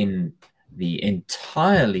Bateau in the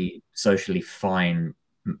entirely socially fine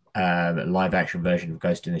live action version of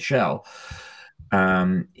Ghost in the Shell.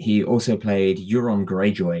 He also played Euron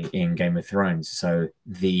Greyjoy in Game of Thrones. So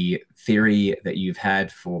the theory that you've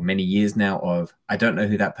had for many years now of, I don't know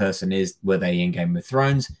who that person is, were they in Game of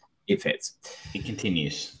Thrones? It fits. It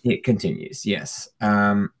continues. It continues, yes.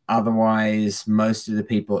 Otherwise, most of the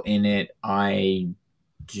people in it, I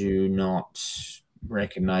do not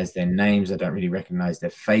recognize their names. I don't really recognize their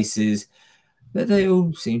faces, but they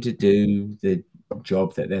all seem to do the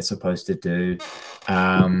job that they're supposed to do.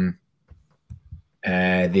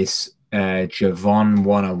 This Javon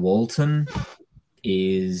Warner Walton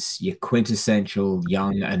is your quintessential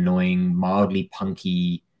young, annoying, mildly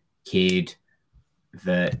punky kid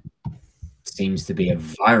that seems to be a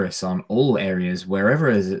virus on all areas.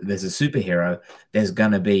 Wherever there's a superhero, there's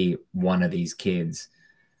gonna be one of these kids.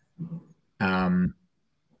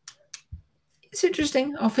 It's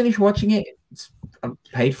interesting. I'll finish watching it. I'm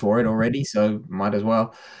paid for it already, so might as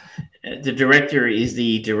well. The director is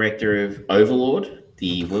the director of Overlord,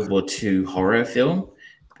 the World War II horror film,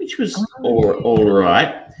 which was all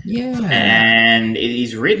right. Yeah. And it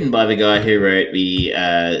is written by the guy who wrote the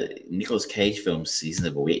Nicolas Cage film Season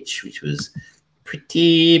of a Witch, which was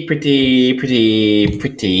pretty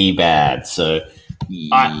bad. So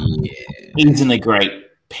isn't a great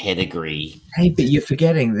pedigree. Hey, but you're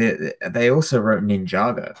forgetting that they also wrote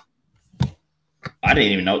Ninjago. I don't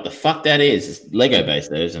even know what the fuck that is. It's Lego based,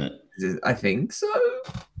 though, isn't it? I think so.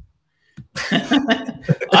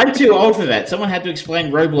 I'm too old for that. Someone had to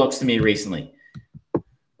explain Roblox to me recently.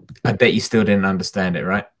 I bet you still didn't understand it,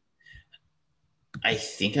 right? I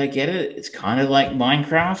think I get it. It's kind of like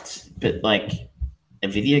Minecraft, but like a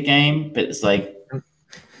video game, but it's like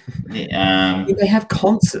they have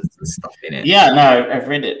concerts and stuff in it. Yeah, no, I've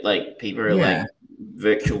read it. Like people are like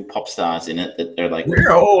virtual pop stars in it that they're like,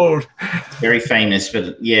 we're old, very famous.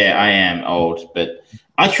 But yeah, I am old, but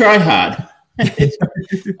I try hard.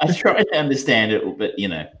 I try to understand it, but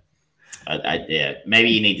yeah, maybe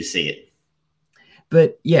you need to see it.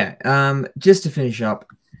 But yeah, just to finish up,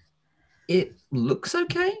 it looks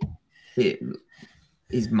okay. It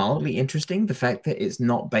is mildly interesting. The fact that it's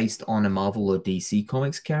not based on a Marvel or DC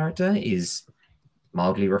Comics character is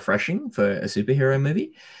mildly refreshing for a superhero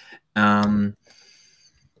movie.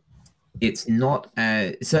 It's not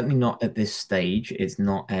certainly not at this stage. It's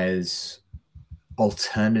not as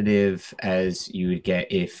alternative as you would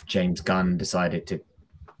get if James Gunn decided to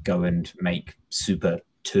go and make Super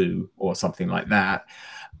 2 or something like that.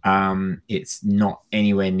 It's not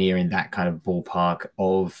anywhere near in that kind of ballpark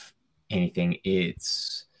of anything.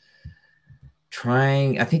 It's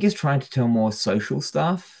trying to tell more social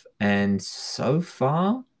stuff, and so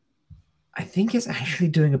far I think it's actually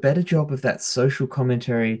doing a better job of that social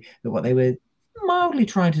commentary than what they were mildly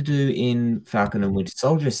trying to do in Falcon and Winter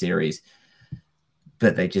Soldier series.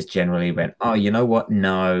 But they just generally went, oh, you know what?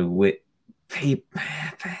 No, the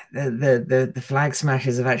Flag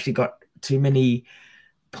Smashers have actually got too many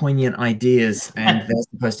poignant ideas, and they're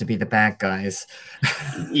supposed to be the bad guys.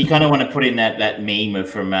 You kind of want to put in that meme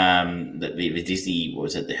from the Disney, what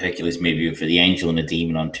was it, the Hercules movie for the angel and the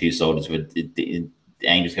demon on two soldiers, with the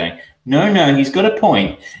angel's going, no, he's got a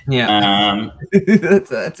point. Yeah,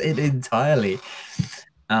 that's it entirely.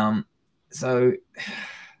 So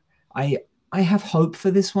I have hope for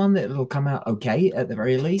this one that it'll come out okay at the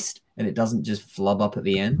very least, and it doesn't just flub up at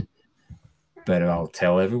the end. But I'll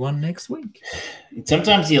tell everyone next week.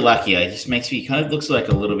 Sometimes you're lucky. It just makes me kind of looks like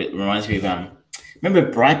a little bit, reminds me of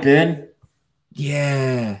remember Brightburn?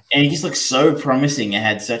 Yeah. And it just looks so promising. It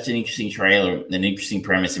had such an interesting trailer, an interesting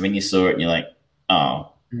premise, and when you saw it, and you're like,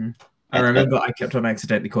 oh. Mm-hmm. I remember I kept on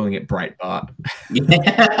accidentally calling it Breitbart.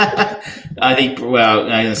 Yeah. I think, well, I'm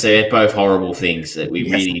going to say they're both horrible things that we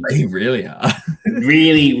they really are.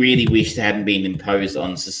 really, really wish they hadn't been imposed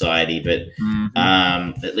on society, but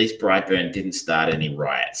at least Brightburn didn't start any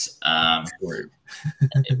riots.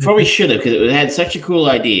 It probably should have, because it had such a cool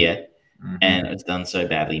idea, and it's done so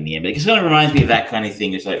badly in the end. But it kind of reminds me of that kind of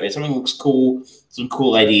thing. It's like where something looks cool, some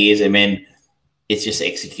cool ideas, and then it's just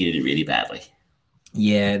executed really badly.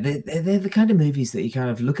 Yeah, they're the kind of movies that you kind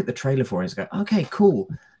of look at the trailer for and just go, okay, cool.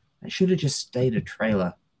 That should have just stayed a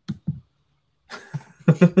trailer.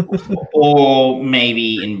 Or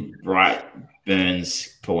maybe in Brightburn's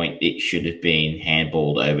point, it should have been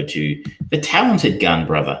handballed over to the talented Gunn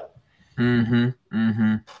brother.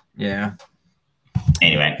 Yeah.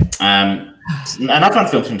 Anyway, another fun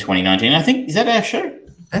film from 2019. I think, is that our show?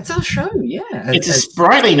 That's our show, yeah. It's a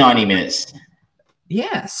sprightly 90 minutes.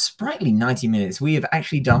 Yeah, sprightly 90 minutes. We have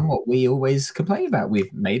actually done what we always complain about.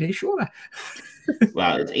 We've made it shorter.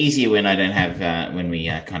 Well, it's easier when I don't have when we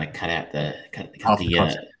kind of cut out half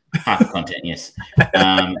the content. Yes,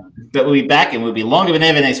 but we'll be back and we'll be longer than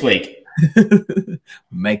ever next week.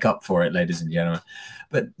 Make up for it, ladies and gentlemen.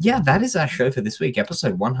 But yeah, that is our show for this week,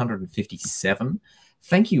 episode 157.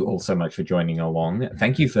 Thank you all so much for joining along.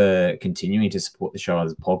 Thank you for continuing to support the show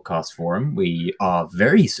as a podcast forum. We are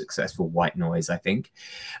very successful, White Noise, I think.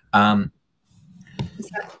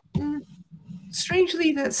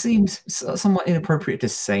 Strangely, that seems somewhat inappropriate to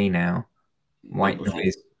say now. White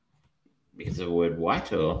Noise. Because of the word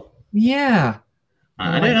white, or? Yeah.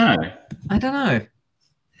 I don't know.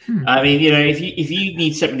 I mean, if you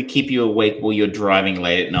need something to keep you awake while you're driving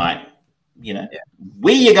late at night,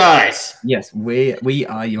 we're your guys. Yes, we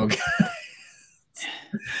are your guys.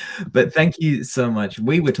 But thank you so much.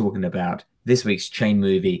 We were talking about this week's chain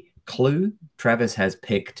movie, Clue. Travis has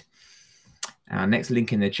picked our next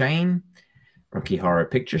link in the chain, Rocky Horror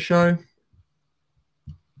Picture Show.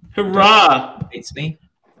 Hurrah! Beats me.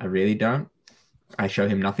 I really don't. I show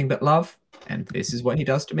him nothing but love, and this is what he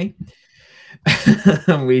does to me.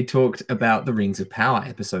 We talked about The Rings of Power,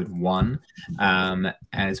 episode 1,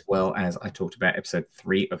 as well as I talked about episode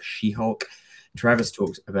 3 of She-Hulk. Travis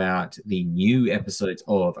talked about the new episodes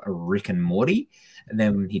of Rick and Morty, and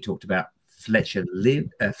then he talked about Fletch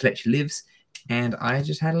Lives, and I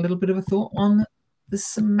just had a little bit of a thought on The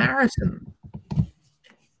Samaritan.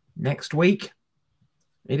 Next week,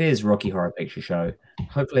 it is Rocky Horror Picture Show.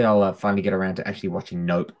 Hopefully I'll finally get around to actually watching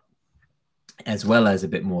Nope, as well as a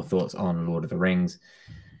bit more thoughts on Lord of the Rings.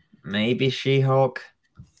 Maybe She-Hulk.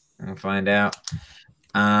 I'll find out.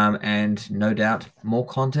 And no doubt, more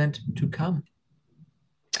content to come.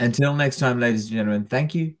 Until next time, ladies and gentlemen,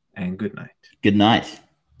 thank you and good night. Good night.